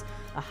countries.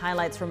 The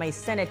highlights from a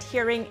Senate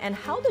hearing and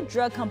how the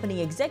drug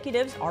company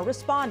executives are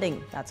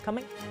responding. That's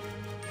coming.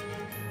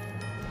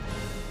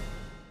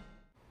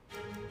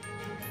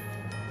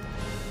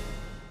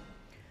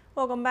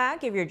 Welcome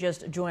back. If you're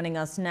just joining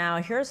us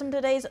now, here are some of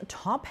today's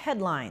top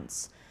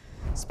headlines.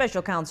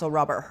 Special Counsel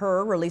Robert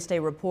Hur released a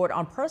report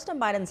on President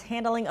Biden's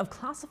handling of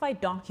classified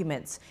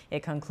documents.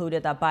 It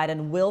concluded that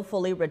Biden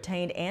willfully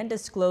retained and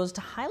disclosed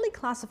highly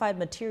classified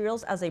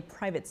materials as a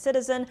private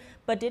citizen,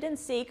 but didn't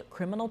seek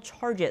criminal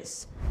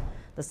charges.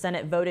 The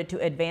Senate voted to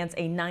advance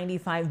a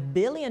 $95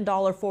 billion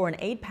foreign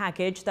aid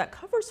package that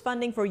covers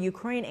funding for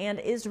Ukraine and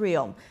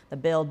Israel. The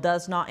bill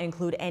does not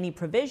include any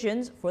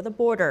provisions for the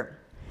border.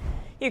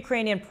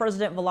 Ukrainian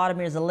President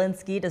Volodymyr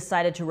Zelensky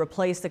decided to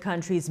replace the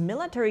country's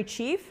military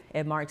chief.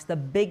 It marks the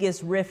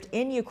biggest rift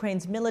in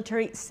Ukraine's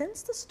military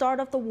since the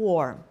start of the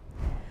war.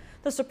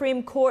 The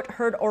Supreme Court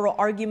heard oral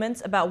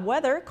arguments about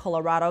whether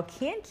Colorado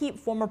can keep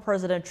former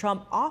President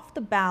Trump off the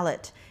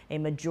ballot. A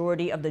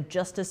majority of the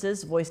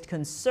justices voiced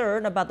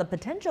concern about the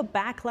potential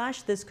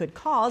backlash this could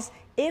cause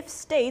if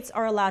states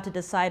are allowed to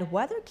decide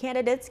whether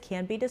candidates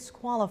can be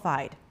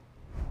disqualified.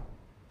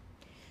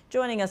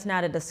 Joining us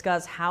now to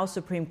discuss how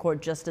Supreme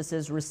Court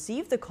justices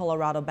received the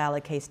Colorado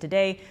ballot case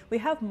today, we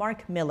have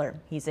Mark Miller.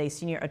 He's a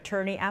senior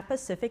attorney at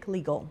Pacific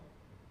Legal.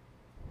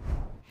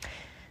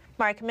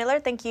 Mark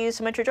Miller, thank you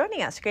so much for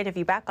joining us. Great to have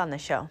you back on the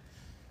show.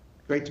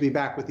 Great to be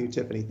back with you,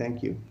 Tiffany.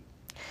 Thank you.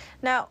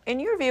 Now,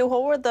 in your view,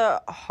 what were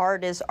the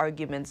hardest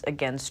arguments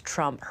against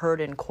Trump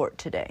heard in court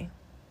today?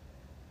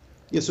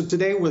 Yeah, so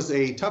today was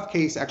a tough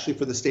case actually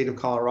for the state of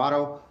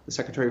Colorado. The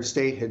Secretary of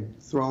State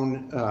had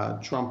thrown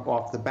Trump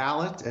off the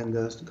ballot, and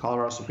the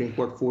Colorado Supreme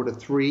Court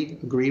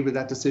 4-3 agreed with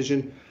that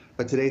decision.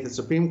 But today the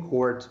Supreme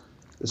Court,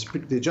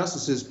 the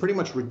justices pretty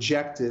much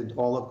rejected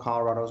all of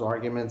Colorado's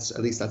arguments.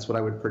 At least that's what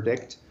I would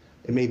predict.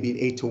 It may be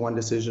an 8-1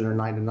 decision or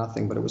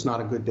 9-0, but it was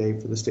not a good day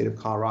for the state of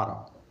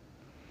Colorado.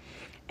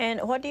 And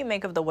what do you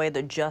make of the way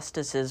the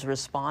justices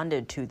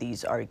responded to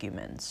these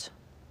arguments?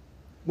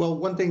 Well,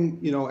 one thing,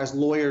 as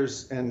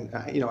lawyers and,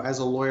 as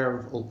a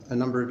lawyer of a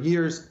number of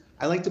years,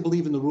 I like to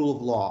believe in the rule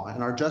of law,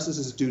 and our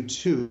justices do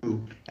too.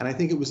 And I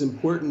think it was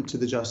important to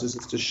the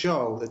justices to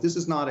show that this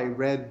is not a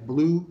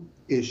red-blue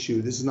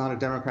issue. This is not a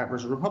Democrat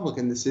versus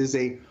Republican. This is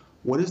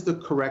what is the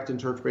correct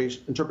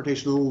interpretation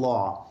of the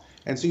law?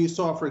 And so you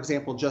saw, for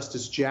example,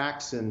 Justice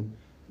Jackson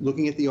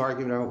looking at the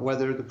argument about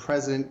whether the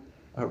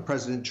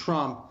President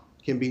Trump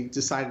can be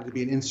decided to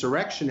be an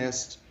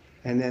insurrectionist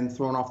and then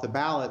thrown off the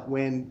ballot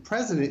when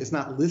president is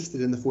not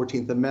listed in the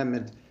 14th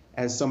Amendment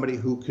as somebody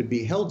who could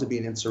be held to be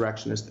an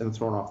insurrectionist and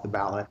thrown off the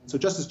ballot. So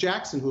Justice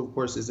Jackson, who of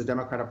course is a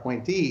Democrat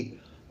appointee,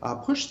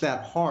 pushed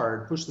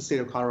the state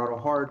of Colorado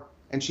hard,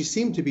 and she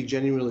seemed to be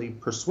genuinely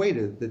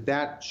persuaded that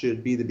that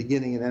should be the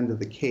beginning and end of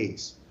the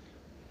case.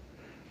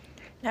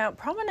 Now,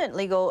 prominent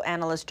legal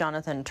analyst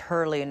Jonathan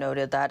Turley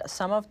noted that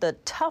some of the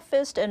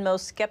toughest and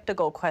most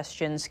skeptical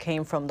questions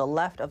came from the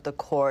left of the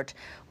court.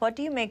 What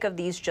do you make of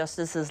these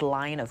justices'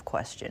 line of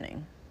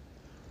questioning?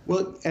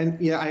 Well,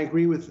 and yeah, I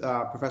agree with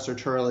Professor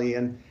Turley,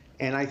 and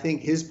I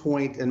think his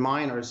point and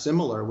mine are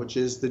similar, which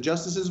is the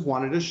justices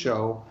wanted to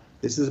show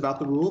this is about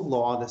the rule of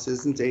law. This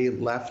isn't a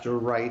left or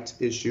right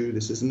issue.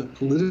 This isn't a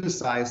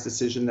politicized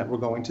decision that we're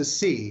going to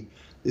see.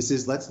 This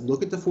is, let's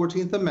look at the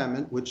 14th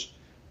Amendment, which,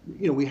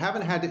 you know, we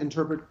haven't had to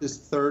interpret this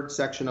third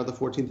section of the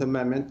 14th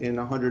Amendment in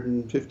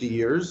 150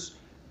 years.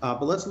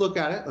 But let's look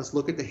at it. Let's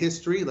look at the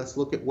history. Let's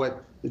look at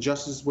what the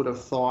justices would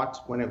have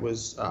thought when it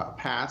was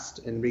passed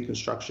in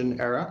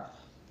Reconstruction era.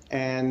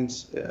 And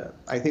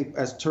I think,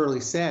 as Turley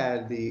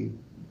said, the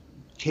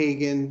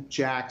Kagan,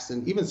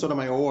 Jackson, even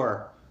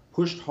Sotomayor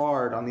pushed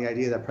hard on the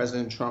idea that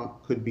President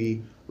Trump could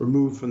be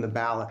removed from the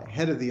ballot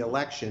ahead of the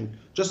election.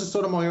 Justice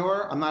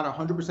Sotomayor, I'm not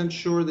 100%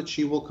 sure that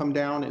she will come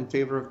down in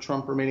favor of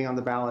Trump remaining on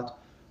the ballot.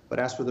 But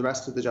as for the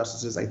rest of the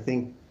justices, I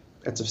think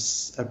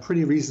that's a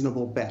pretty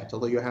reasonable bet,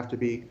 although you have to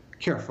be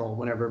careful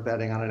whenever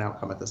betting on an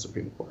outcome at the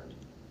Supreme Court.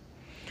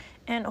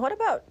 And what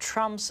about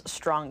Trump's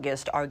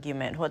strongest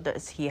argument? What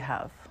does he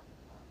have?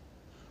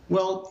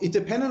 Well, it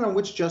depended on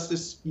which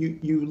justice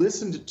you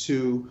listened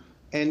to.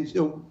 And you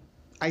know,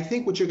 I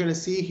think what you're going to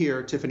see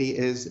here, Tiffany,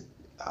 is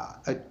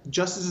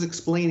justices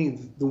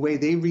explaining the way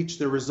they reached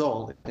their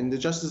result. And the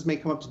justices may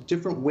come up to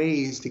different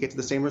ways to get to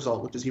the same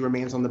result, which is he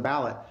remains on the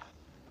ballot.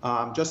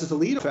 Justice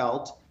Alito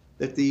felt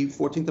that the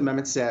 14th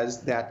Amendment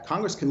says that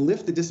Congress can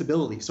lift the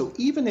disability. So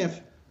even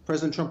if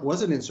President Trump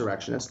was an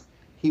insurrectionist,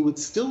 he would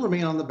still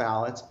remain on the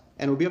ballot,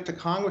 and it would be up to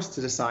Congress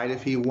to decide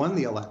if he won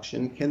the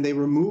election, can they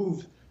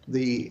remove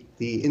the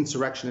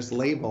insurrectionist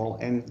label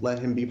and let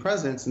him be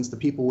president, since the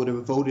people would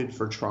have voted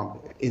for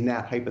Trump in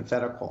that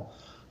hypothetical.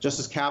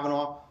 Justice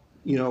Kavanaugh,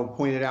 you know,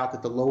 pointed out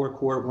that the lower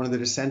court, one of the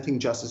dissenting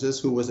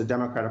justices, who was a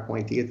Democrat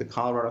appointee at the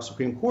Colorado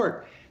Supreme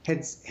Court,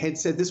 had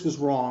said this was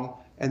wrong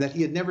and that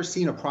he had never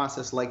seen a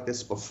process like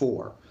this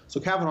before. So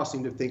Kavanaugh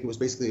seemed to think it was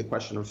basically a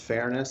question of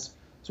fairness.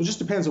 So it just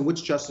depends on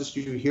which justice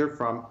you hear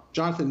from.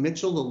 Jonathan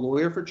Mitchell, the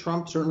lawyer for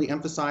Trump, certainly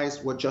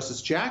emphasized what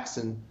Justice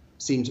Jackson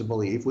seemed to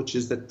believe, which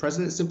is that the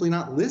president is simply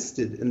not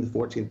listed in the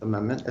 14th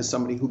Amendment as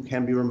somebody who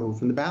can be removed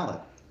from the ballot.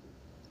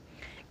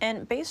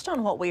 And based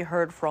on what we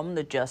heard from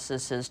the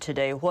justices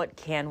today, what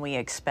can we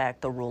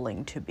expect the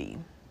ruling to be?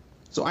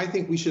 So I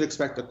think we should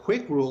expect a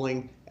quick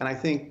ruling, and I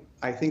think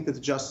that the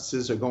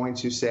justices are going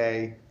to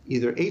say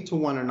either 8-1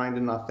 or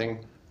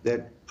 9-0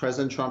 that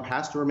President Trump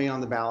has to remain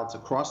on the ballots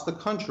across the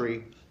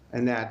country,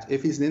 and that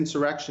if he's an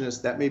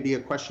insurrectionist, that may be a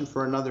question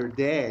for another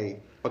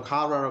day, but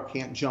Colorado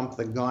can't jump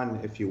the gun,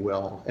 if you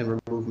will,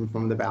 and remove him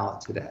from the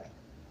ballot today.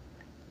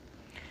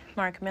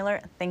 Mark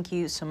Miller, thank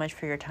you so much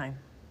for your time.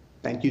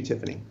 Thank you,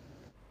 Tiffany.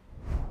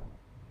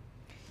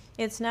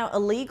 It's now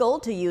illegal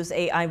to use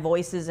AI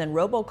voices and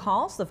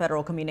robocalls. The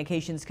Federal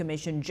Communications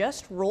Commission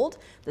just ruled.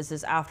 This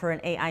is after an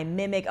AI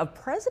mimic of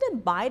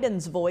President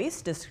Biden's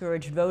voice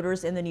discouraged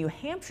voters in the New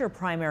Hampshire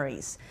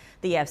primaries.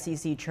 The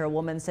FCC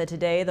chairwoman said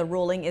today the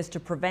ruling is to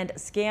prevent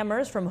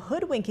scammers from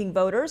hoodwinking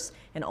voters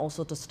and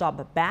also to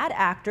stop bad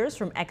actors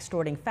from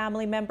extorting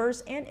family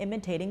members and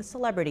imitating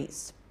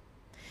celebrities.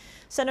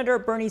 Senator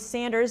Bernie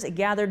Sanders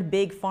gathered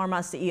big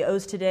pharma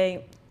CEOs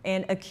today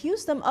and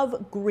accused them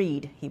of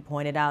greed. He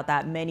pointed out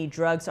that many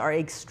drugs are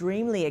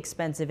extremely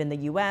expensive in the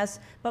U.S.,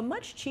 but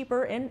much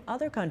cheaper in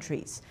other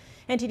countries.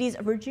 NTD's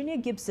Virginia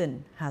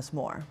Gibson has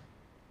more.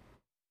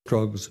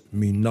 Drugs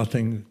mean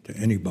nothing to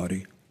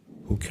anybody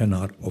who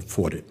cannot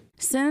afford it.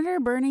 Senator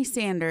Bernie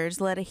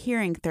Sanders led a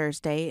hearing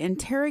Thursday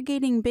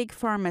interrogating big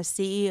pharma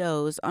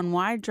CEOs on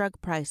why drug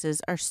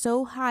prices are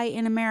so high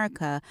in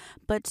America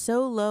but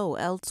so low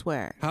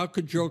elsewhere. How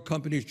could drug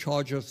companies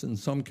charge us in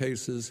some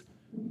cases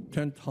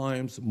 10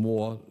 times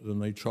more than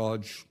they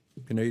charge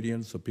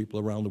Canadians or people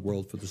around the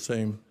world for the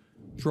same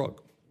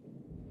drug?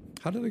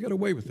 How do they get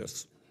away with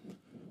this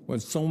when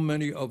so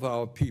many of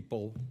our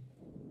people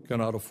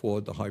cannot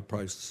afford the high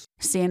prices?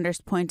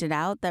 Sanders pointed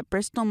out that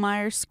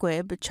Bristol-Myers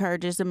Squibb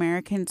charges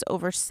Americans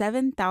over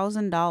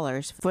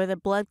 $7,000 for the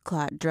blood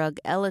clot drug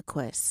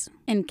Eliquis.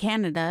 In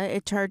Canada,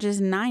 it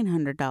charges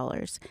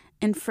 $900.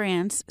 In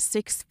France,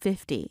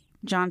 $650.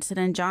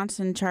 Johnson &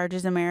 Johnson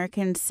charges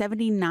Americans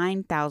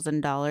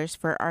 $79,000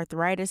 for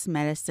arthritis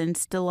medicine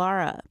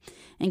Stelara.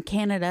 In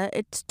Canada,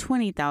 it's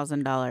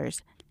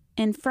 $20,000.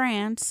 In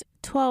France,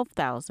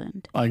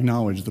 $12,000. I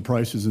acknowledge the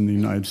prices in the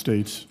United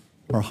States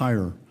are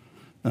higher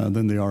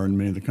than they are in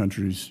many of the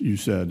countries you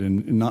said,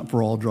 and not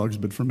for all drugs,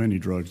 but for many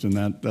drugs, and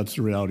that's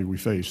the reality we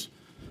face.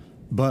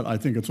 But I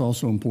think it's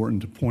also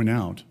important to point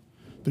out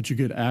that you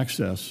get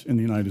access in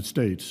the United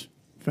States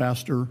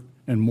faster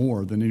and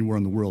more than anywhere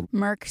in the world.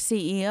 Merck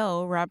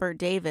CEO Robert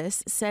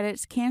Davis said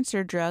its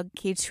cancer drug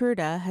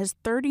Keytruda has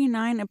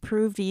 39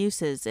 approved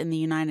uses in the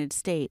United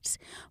States,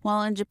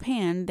 while in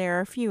Japan there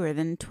are fewer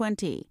than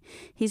 20.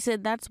 He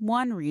said that's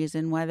one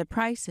reason why the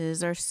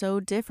prices are so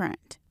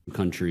different.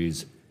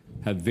 Countries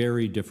have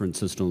very different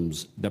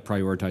systems that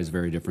prioritize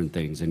very different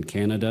things. In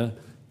Canada,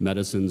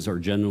 medicines are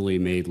generally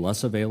made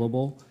less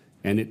available,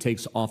 and it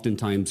takes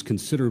oftentimes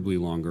considerably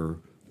longer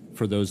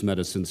for those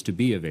medicines to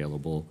be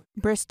available.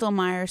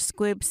 Bristol-Myers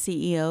Squibb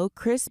CEO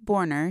Chris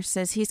Borner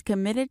says he's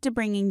committed to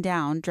bringing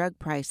down drug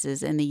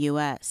prices in the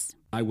U.S.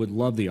 I would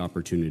love the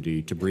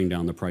opportunity to bring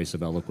down the price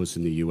of Eliquis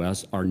in the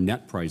U.S. Our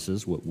net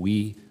prices, what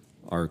we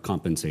are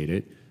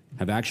compensated,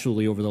 have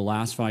actually over the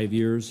last 5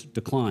 years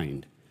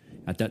declined.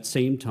 At that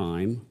same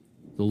time,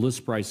 the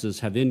list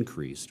prices have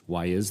increased.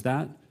 Why is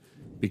that?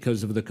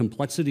 Because of the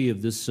complexity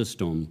of this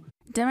system.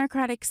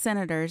 Democratic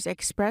senators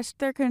expressed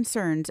their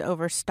concerns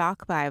over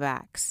stock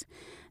buybacks.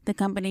 The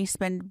company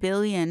spent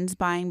billions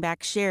buying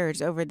back shares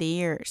over the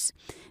years.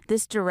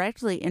 This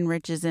directly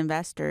enriches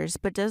investors,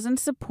 but doesn't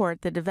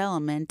support the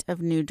development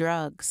of new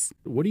drugs.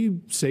 What do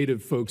you say to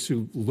folks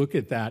who look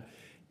at that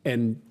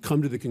and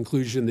come to the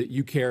conclusion that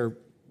you care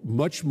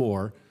much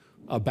more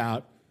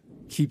about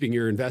keeping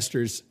your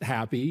investors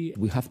happy?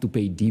 We have to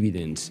pay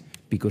dividends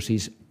because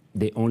it's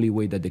the only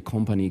way that the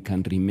company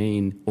can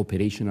remain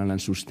operational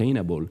and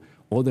sustainable.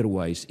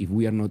 Otherwise, if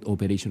we are not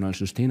operational and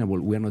sustainable,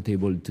 we are not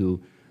able to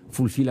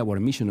fulfill our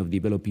mission of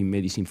developing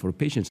medicine for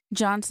patients.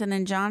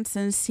 Johnson &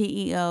 Johnson's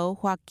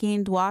CEO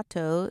Joaquin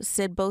Duato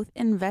said both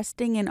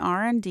investing in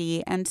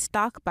R&D and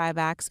stock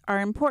buybacks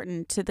are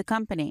important to the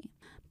company.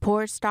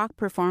 Poor stock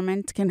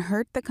performance can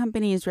hurt the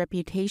company's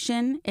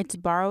reputation, its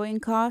borrowing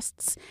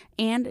costs,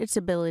 and its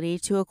ability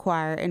to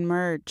acquire and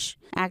merge.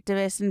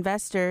 Activist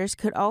investors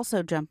could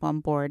also jump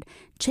on board,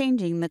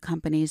 changing the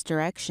company's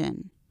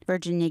direction.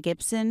 Virginia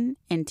Gibson,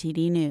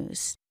 NTD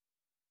News.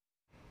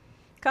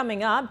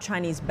 Coming up,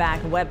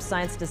 Chinese-backed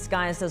websites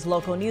disguised as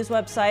local news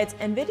websites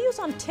and videos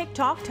on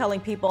TikTok telling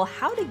people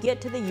how to get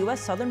to the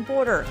U.S. southern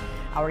border.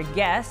 Our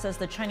guest says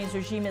the Chinese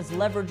regime is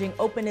leveraging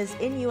openness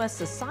in U.S.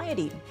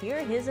 society.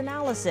 Hear his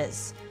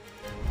analysis.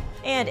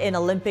 And in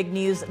Olympic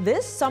news,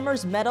 this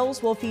summer's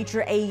medals will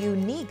feature a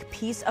unique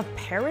piece of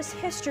Paris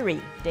history.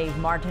 Dave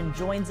Martin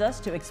joins us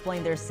to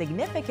explain their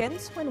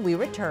significance when we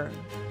return.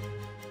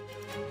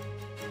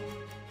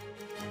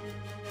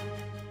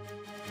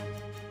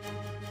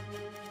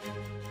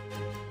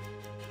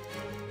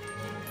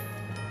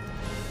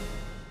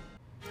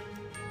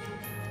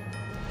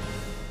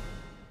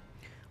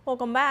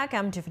 Welcome back.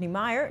 I'm Tiffany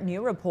Meyer.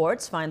 New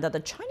reports find that the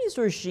Chinese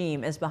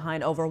regime is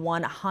behind over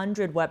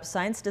 100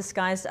 websites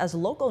disguised as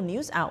local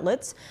news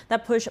outlets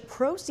that push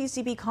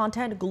pro-CCP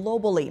content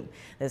globally.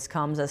 This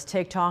comes as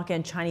TikTok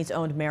and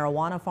Chinese-owned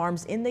marijuana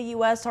farms in the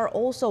U.S. are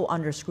also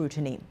under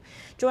scrutiny.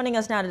 Joining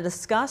us now to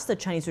discuss the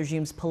Chinese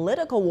regime's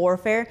political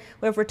warfare,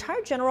 we have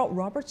retired General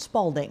Robert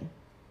Spalding.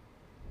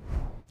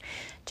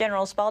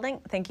 General Spalding,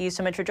 thank you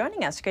so much for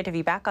joining us. Great to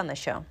be back on the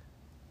show.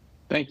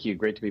 Thank you.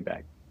 Great to be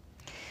back.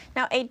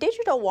 Now, a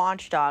digital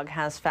watchdog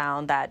has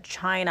found that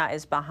China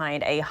is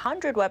behind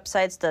 100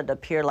 websites that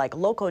appear like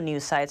local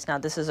news sites. Now,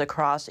 this is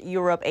across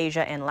Europe,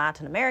 Asia, and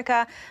Latin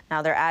America.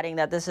 Now, they're adding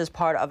that this is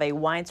part of a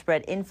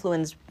widespread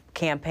influence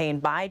campaign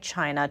by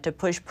China to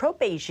push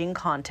pro-Beijing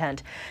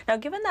content. Now,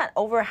 given that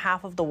over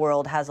half of the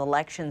world has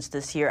elections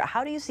this year,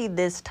 how do you see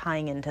this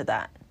tying into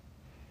that?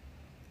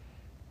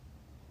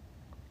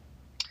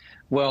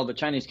 Well, the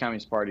Chinese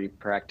Communist Party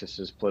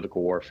practices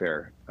political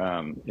warfare.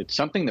 It's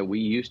something that we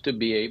used to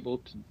be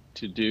able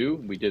to do.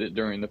 We did it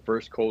during the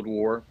first Cold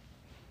War.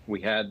 We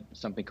had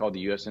something called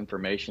the U.S.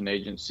 Information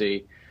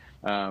Agency.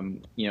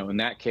 In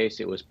that case,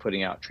 it was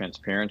putting out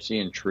transparency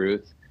and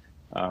truth.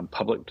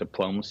 Public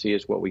diplomacy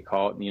is what we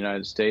call it in the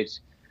United States.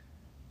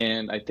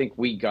 And I think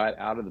we got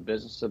out of the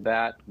business of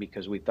that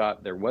because we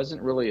thought there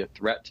wasn't really a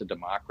threat to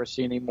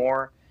democracy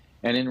anymore.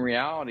 And in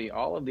reality,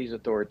 all of these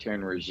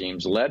authoritarian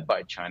regimes led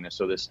by China,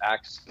 so this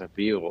axis of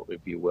evil,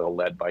 if you will,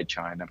 led by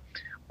China,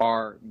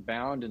 are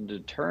bound and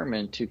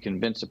determined to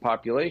convince the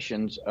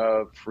populations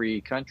of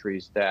free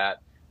countries that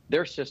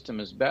their system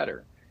is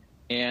better.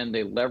 And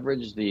they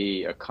leverage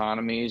the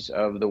economies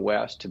of the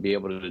West to be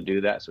able to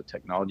do that, so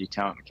technology,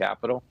 talent, and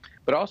capital.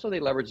 But also they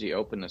leverage the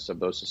openness of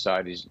those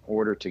societies in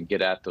order to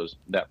get at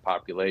that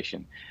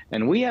population.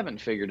 And we haven't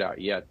figured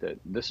out yet that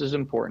this is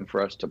important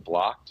for us to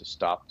block, to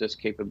stop this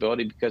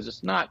capability, because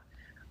it's not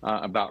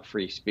about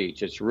free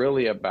speech. It's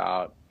really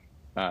about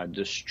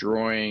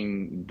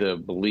destroying the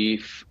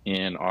belief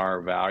in our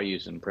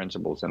values and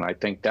principles. And I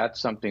think that's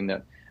something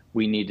that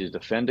we need to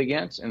defend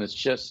against. And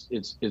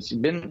it's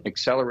been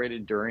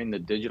accelerated during the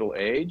digital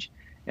age,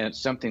 and it's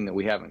something that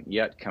we haven't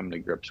yet come to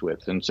grips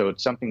with. And so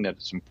it's something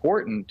that's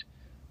important,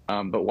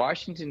 but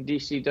Washington,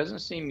 D.C. doesn't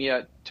seem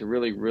yet to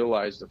really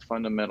realize the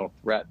fundamental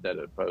threat that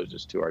it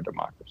poses to our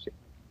democracy.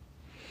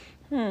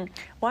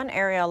 One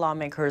area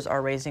lawmakers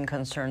are raising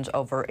concerns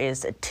over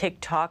is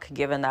TikTok,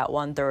 given that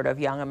 1/3 of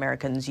young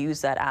Americans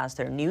use that as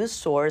their news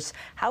source.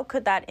 How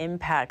could that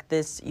impact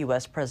this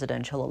U.S.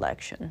 presidential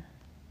election?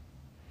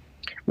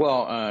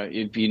 Well,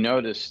 if you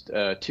noticed,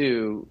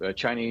 too,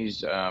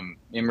 Chinese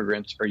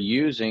immigrants are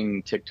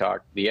using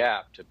TikTok, the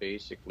app, to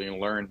basically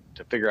learn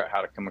to figure out how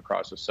to come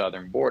across the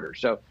southern border.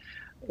 So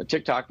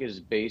TikTok is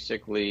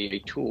basically a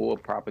tool, a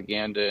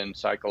propaganda and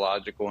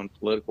psychological and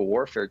political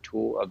warfare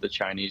tool of the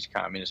Chinese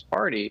Communist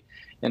Party.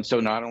 And so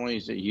not only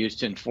is it used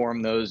to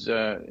inform those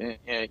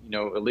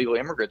illegal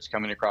immigrants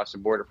coming across the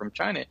border from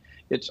China,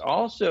 it's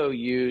also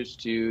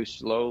used to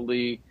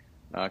slowly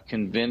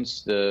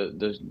convince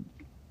the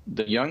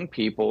young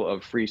people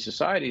of free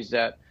societies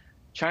that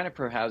China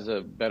has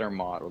a better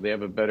model. They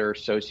have a better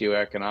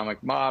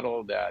socioeconomic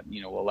model that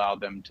will allow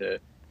them to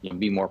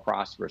be more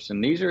prosperous.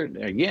 And these are,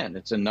 again,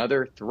 it's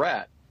another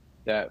threat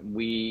that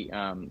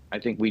I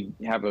think we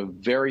have a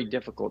very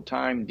difficult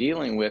time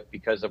dealing with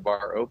because of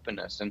our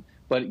openness.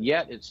 But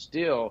yet it's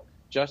still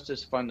just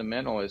as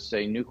fundamental as,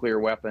 say, nuclear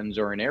weapons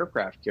or an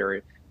aircraft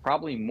carrier,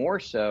 probably more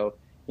so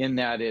in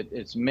that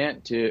it's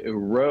meant to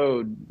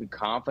erode the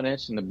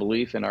confidence and the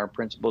belief in our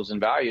principles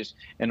and values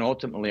and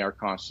ultimately our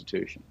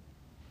Constitution.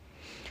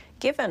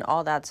 Given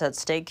all that's at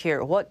stake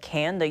here, what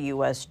can the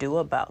U.S. do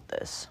about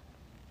this?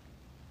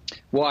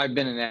 Well, I've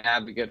been an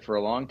advocate for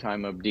a long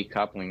time of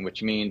decoupling,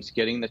 which means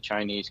getting the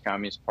Chinese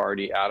Communist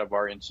Party out of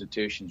our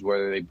institutions,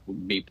 whether they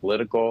be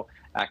political,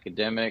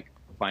 academic,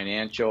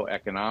 financial,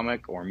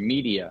 economic, or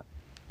media.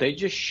 They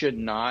just should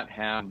not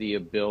have the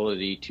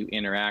ability to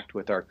interact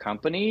with our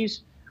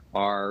companies,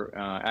 our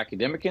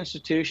academic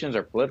institutions,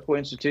 our political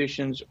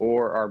institutions,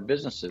 or our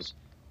businesses.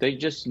 They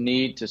just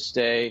need to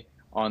stay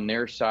on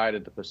their side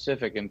of the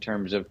Pacific in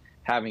terms of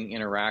having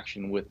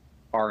interaction with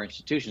our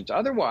institutions.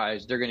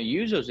 Otherwise, they're going to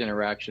use those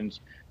interactions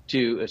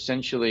to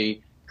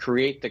essentially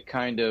create the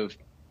kind of,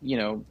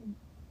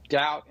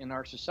 doubt in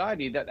our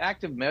society that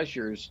Active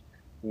Measures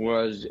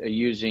was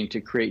using to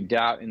create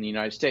doubt in the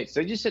United States.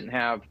 They just didn't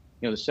have,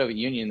 the Soviet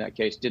Union in that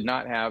case did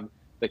not have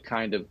the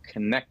kind of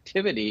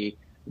connectivity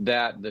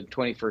that the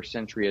 21st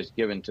century has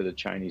given to the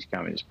Chinese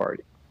Communist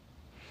Party.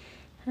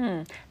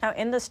 Now,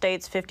 in the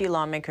States, 50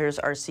 lawmakers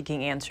are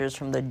seeking answers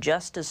from the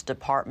Justice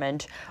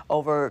Department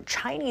over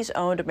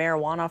Chinese-owned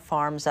marijuana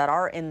farms that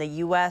are in the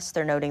U.S.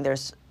 They're noting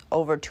there's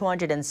over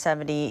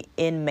 270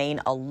 in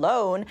Maine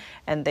alone,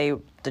 and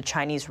the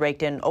Chinese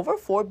raked in over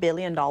 $4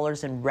 billion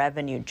in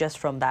revenue just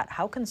from that.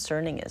 How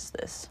concerning is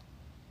this?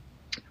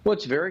 Well,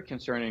 it's very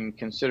concerning,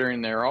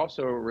 considering they're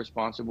also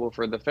responsible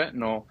for the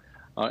fentanyl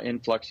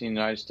influx in the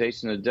United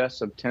States and the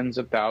deaths of tens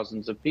of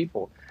thousands of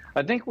people.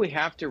 I think we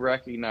have to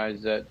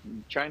recognize that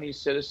Chinese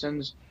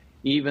citizens,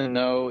 even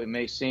though it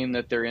may seem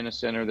that they're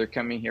innocent or they're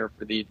coming here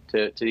to the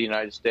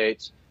United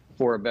States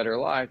for a better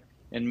life,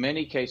 in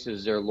many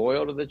cases they're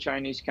loyal to the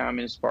Chinese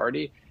Communist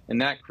Party,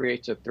 and that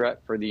creates a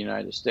threat for the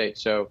United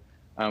States. So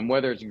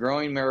whether it's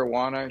growing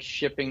marijuana,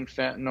 shipping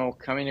fentanyl,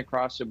 coming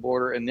across the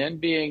border, and then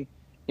being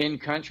in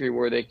country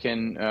where they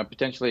can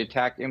potentially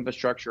attack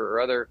infrastructure or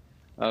other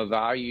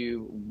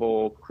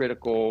valuable,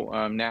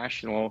 critical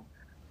national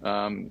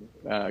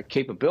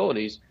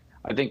capabilities,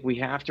 I think we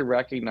have to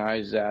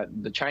recognize that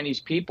the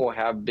Chinese people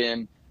have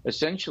been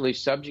essentially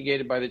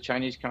subjugated by the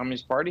Chinese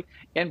Communist Party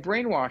and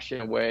brainwashed in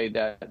a way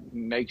that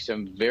makes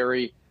them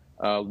very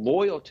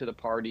loyal to the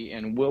party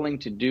and willing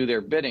to do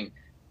their bidding.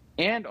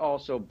 And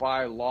also,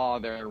 by law,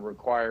 they're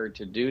required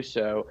to do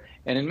so.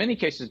 And in many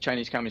cases, the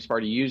Chinese Communist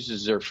Party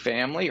uses their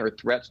family or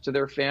threats to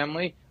their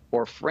family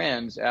or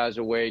friends as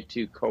a way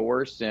to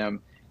coerce them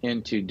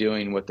into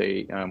doing what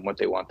they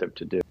want them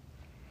to do.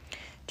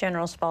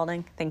 General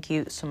Spalding, thank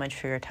you so much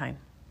for your time.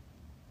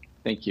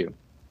 Thank you.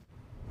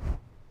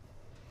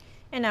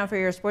 And now for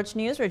your sports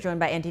news, we're joined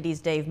by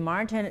NTD's Dave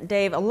Martin.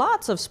 Dave,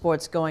 lots of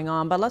sports going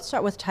on, but let's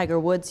start with Tiger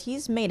Woods.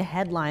 He's made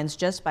headlines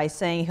just by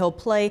saying he'll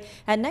play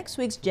at next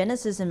week's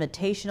Genesis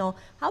Invitational.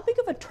 How big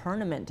of a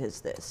tournament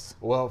is this?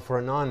 Well, for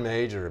a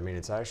non-major,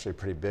 it's actually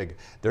pretty big.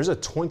 There's a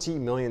 $20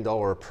 million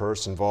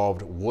purse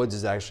involved. Woods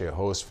is actually a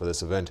host for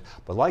this event.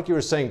 But like you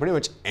were saying, pretty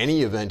much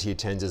any event he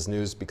attends is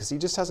news because he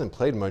just hasn't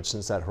played much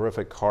since that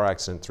horrific car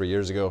accident 3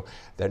 years ago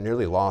that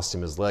nearly lost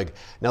him his leg.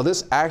 Now,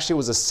 this actually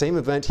was the same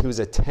event he was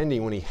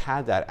attending when he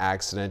had that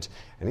accident,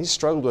 and he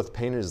struggled with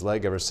pain in his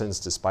leg ever since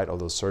despite all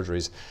those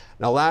surgeries.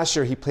 Now last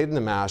year he played in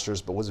the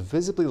Masters but was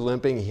visibly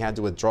limping. He had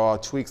to withdraw.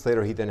 2 weeks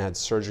later he then had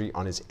surgery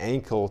on his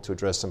ankle to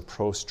address some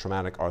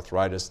post-traumatic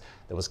arthritis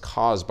that was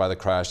caused by the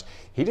crash.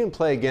 He didn't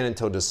play again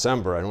until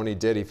December, and when he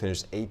did, he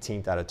finished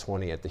 18th out of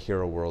 20 at the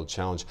Hero World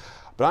Challenge.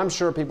 But I'm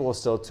sure people will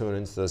still tune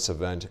into this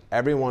event.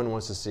 Everyone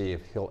wants to see if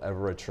he'll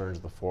ever return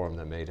to the form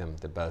that made him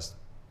the best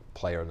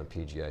player in the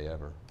PGA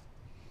ever.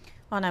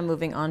 Well, now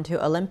moving on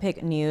to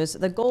Olympic news.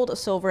 The gold,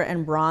 silver,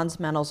 and bronze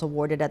medals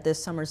awarded at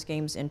this summer's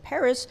games in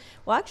Paris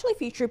will actually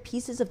feature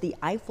pieces of the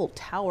Eiffel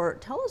Tower.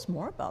 Tell us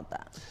more about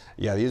that.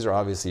 Yeah, these are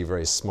obviously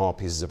very small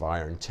pieces of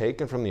iron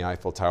taken from the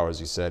Eiffel Tower, as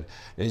you said.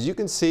 And as you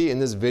can see in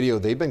this video,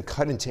 they've been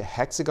cut into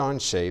hexagon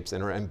shapes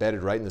and are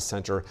embedded right in the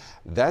center.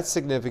 That's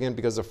significant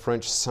because the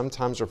French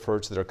sometimes refer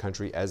to their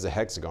country as a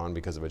hexagon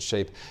because of its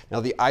shape.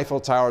 Now, the Eiffel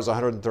Tower is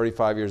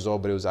 135 years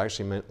old, but it was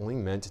actually only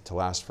meant to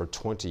last for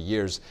 20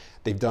 years.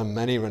 They've done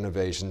many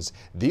renovations.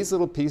 These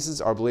little pieces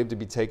are believed to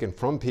be taken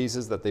from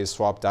pieces that they've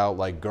swapped out,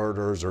 like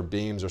girders or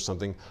beams or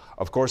something.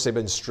 Of course, they've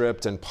been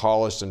stripped and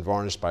polished and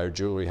varnished by a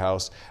jewelry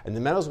house. And the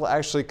medals will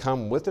actually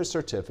come with a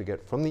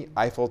certificate from the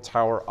Eiffel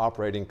Tower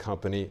operating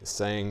company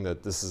saying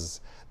that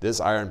this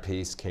iron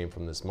piece came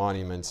from this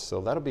monument. So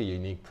that'll be a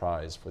unique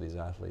prize for these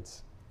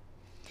athletes.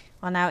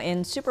 Well, now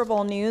in Super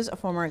Bowl news,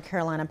 former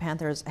Carolina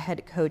Panthers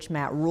head coach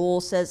Matt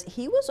Rule says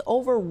he was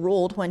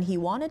overruled when he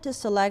wanted to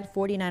select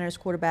 49ers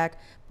quarterback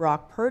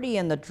Brock Purdy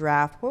in the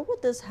draft. Where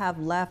would this have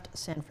left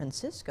San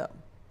Francisco?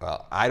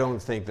 Well, I don't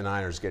think the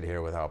Niners get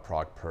here without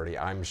Brock Purdy.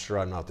 I'm sure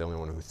I'm not the only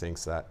one who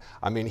thinks that.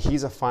 I mean,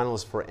 he's a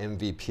finalist for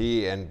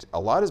MVP, and a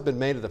lot has been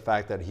made of the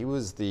fact that he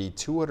was the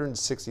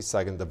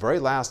 262nd, the very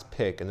last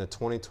pick in the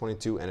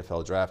 2022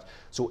 NFL Draft.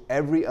 So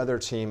every other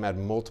team had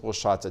multiple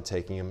shots at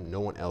taking him. No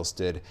one else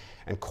did.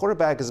 And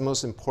quarterback is the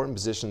most important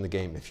position in the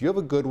game. If you have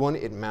a good one,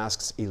 it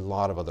masks a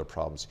lot of other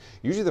problems.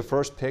 Usually the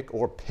first pick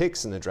or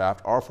picks in the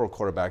draft are for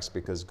quarterbacks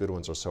because good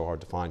ones are so hard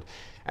to find.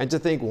 And to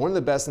think one of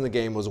the best in the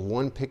game was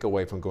one pick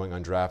away from going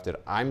undrafted,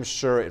 I'm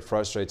sure it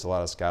frustrates a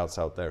lot of scouts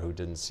out there who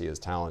didn't see his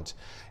talent.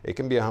 It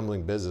can be a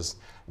humbling business.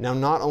 Now,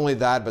 not only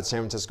that, but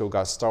San Francisco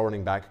got star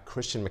running back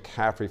Christian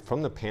McCaffrey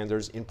from the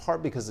Panthers, in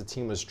part because the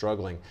team was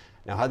struggling.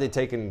 Now, had they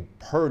taken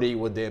Purdy,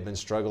 would they have been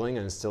struggling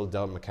and still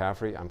dealt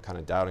McCaffrey? I'm kind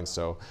of doubting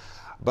so.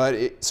 But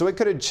it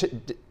could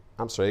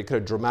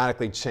have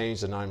dramatically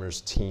changed the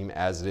Niners team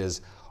as it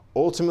is.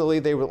 Ultimately,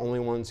 they were the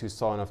only ones who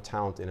saw enough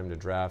talent in him to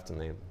draft,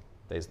 and they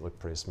look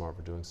pretty smart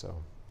for doing so.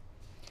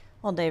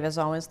 Well, Dave, as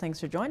always,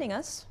 thanks for joining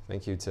us.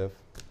 Thank you, Tiff.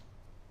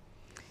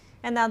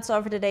 And that's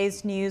all for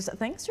today's news.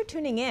 Thanks for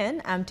tuning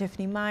in. I'm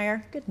Tiffany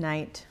Meyer. Good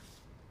night.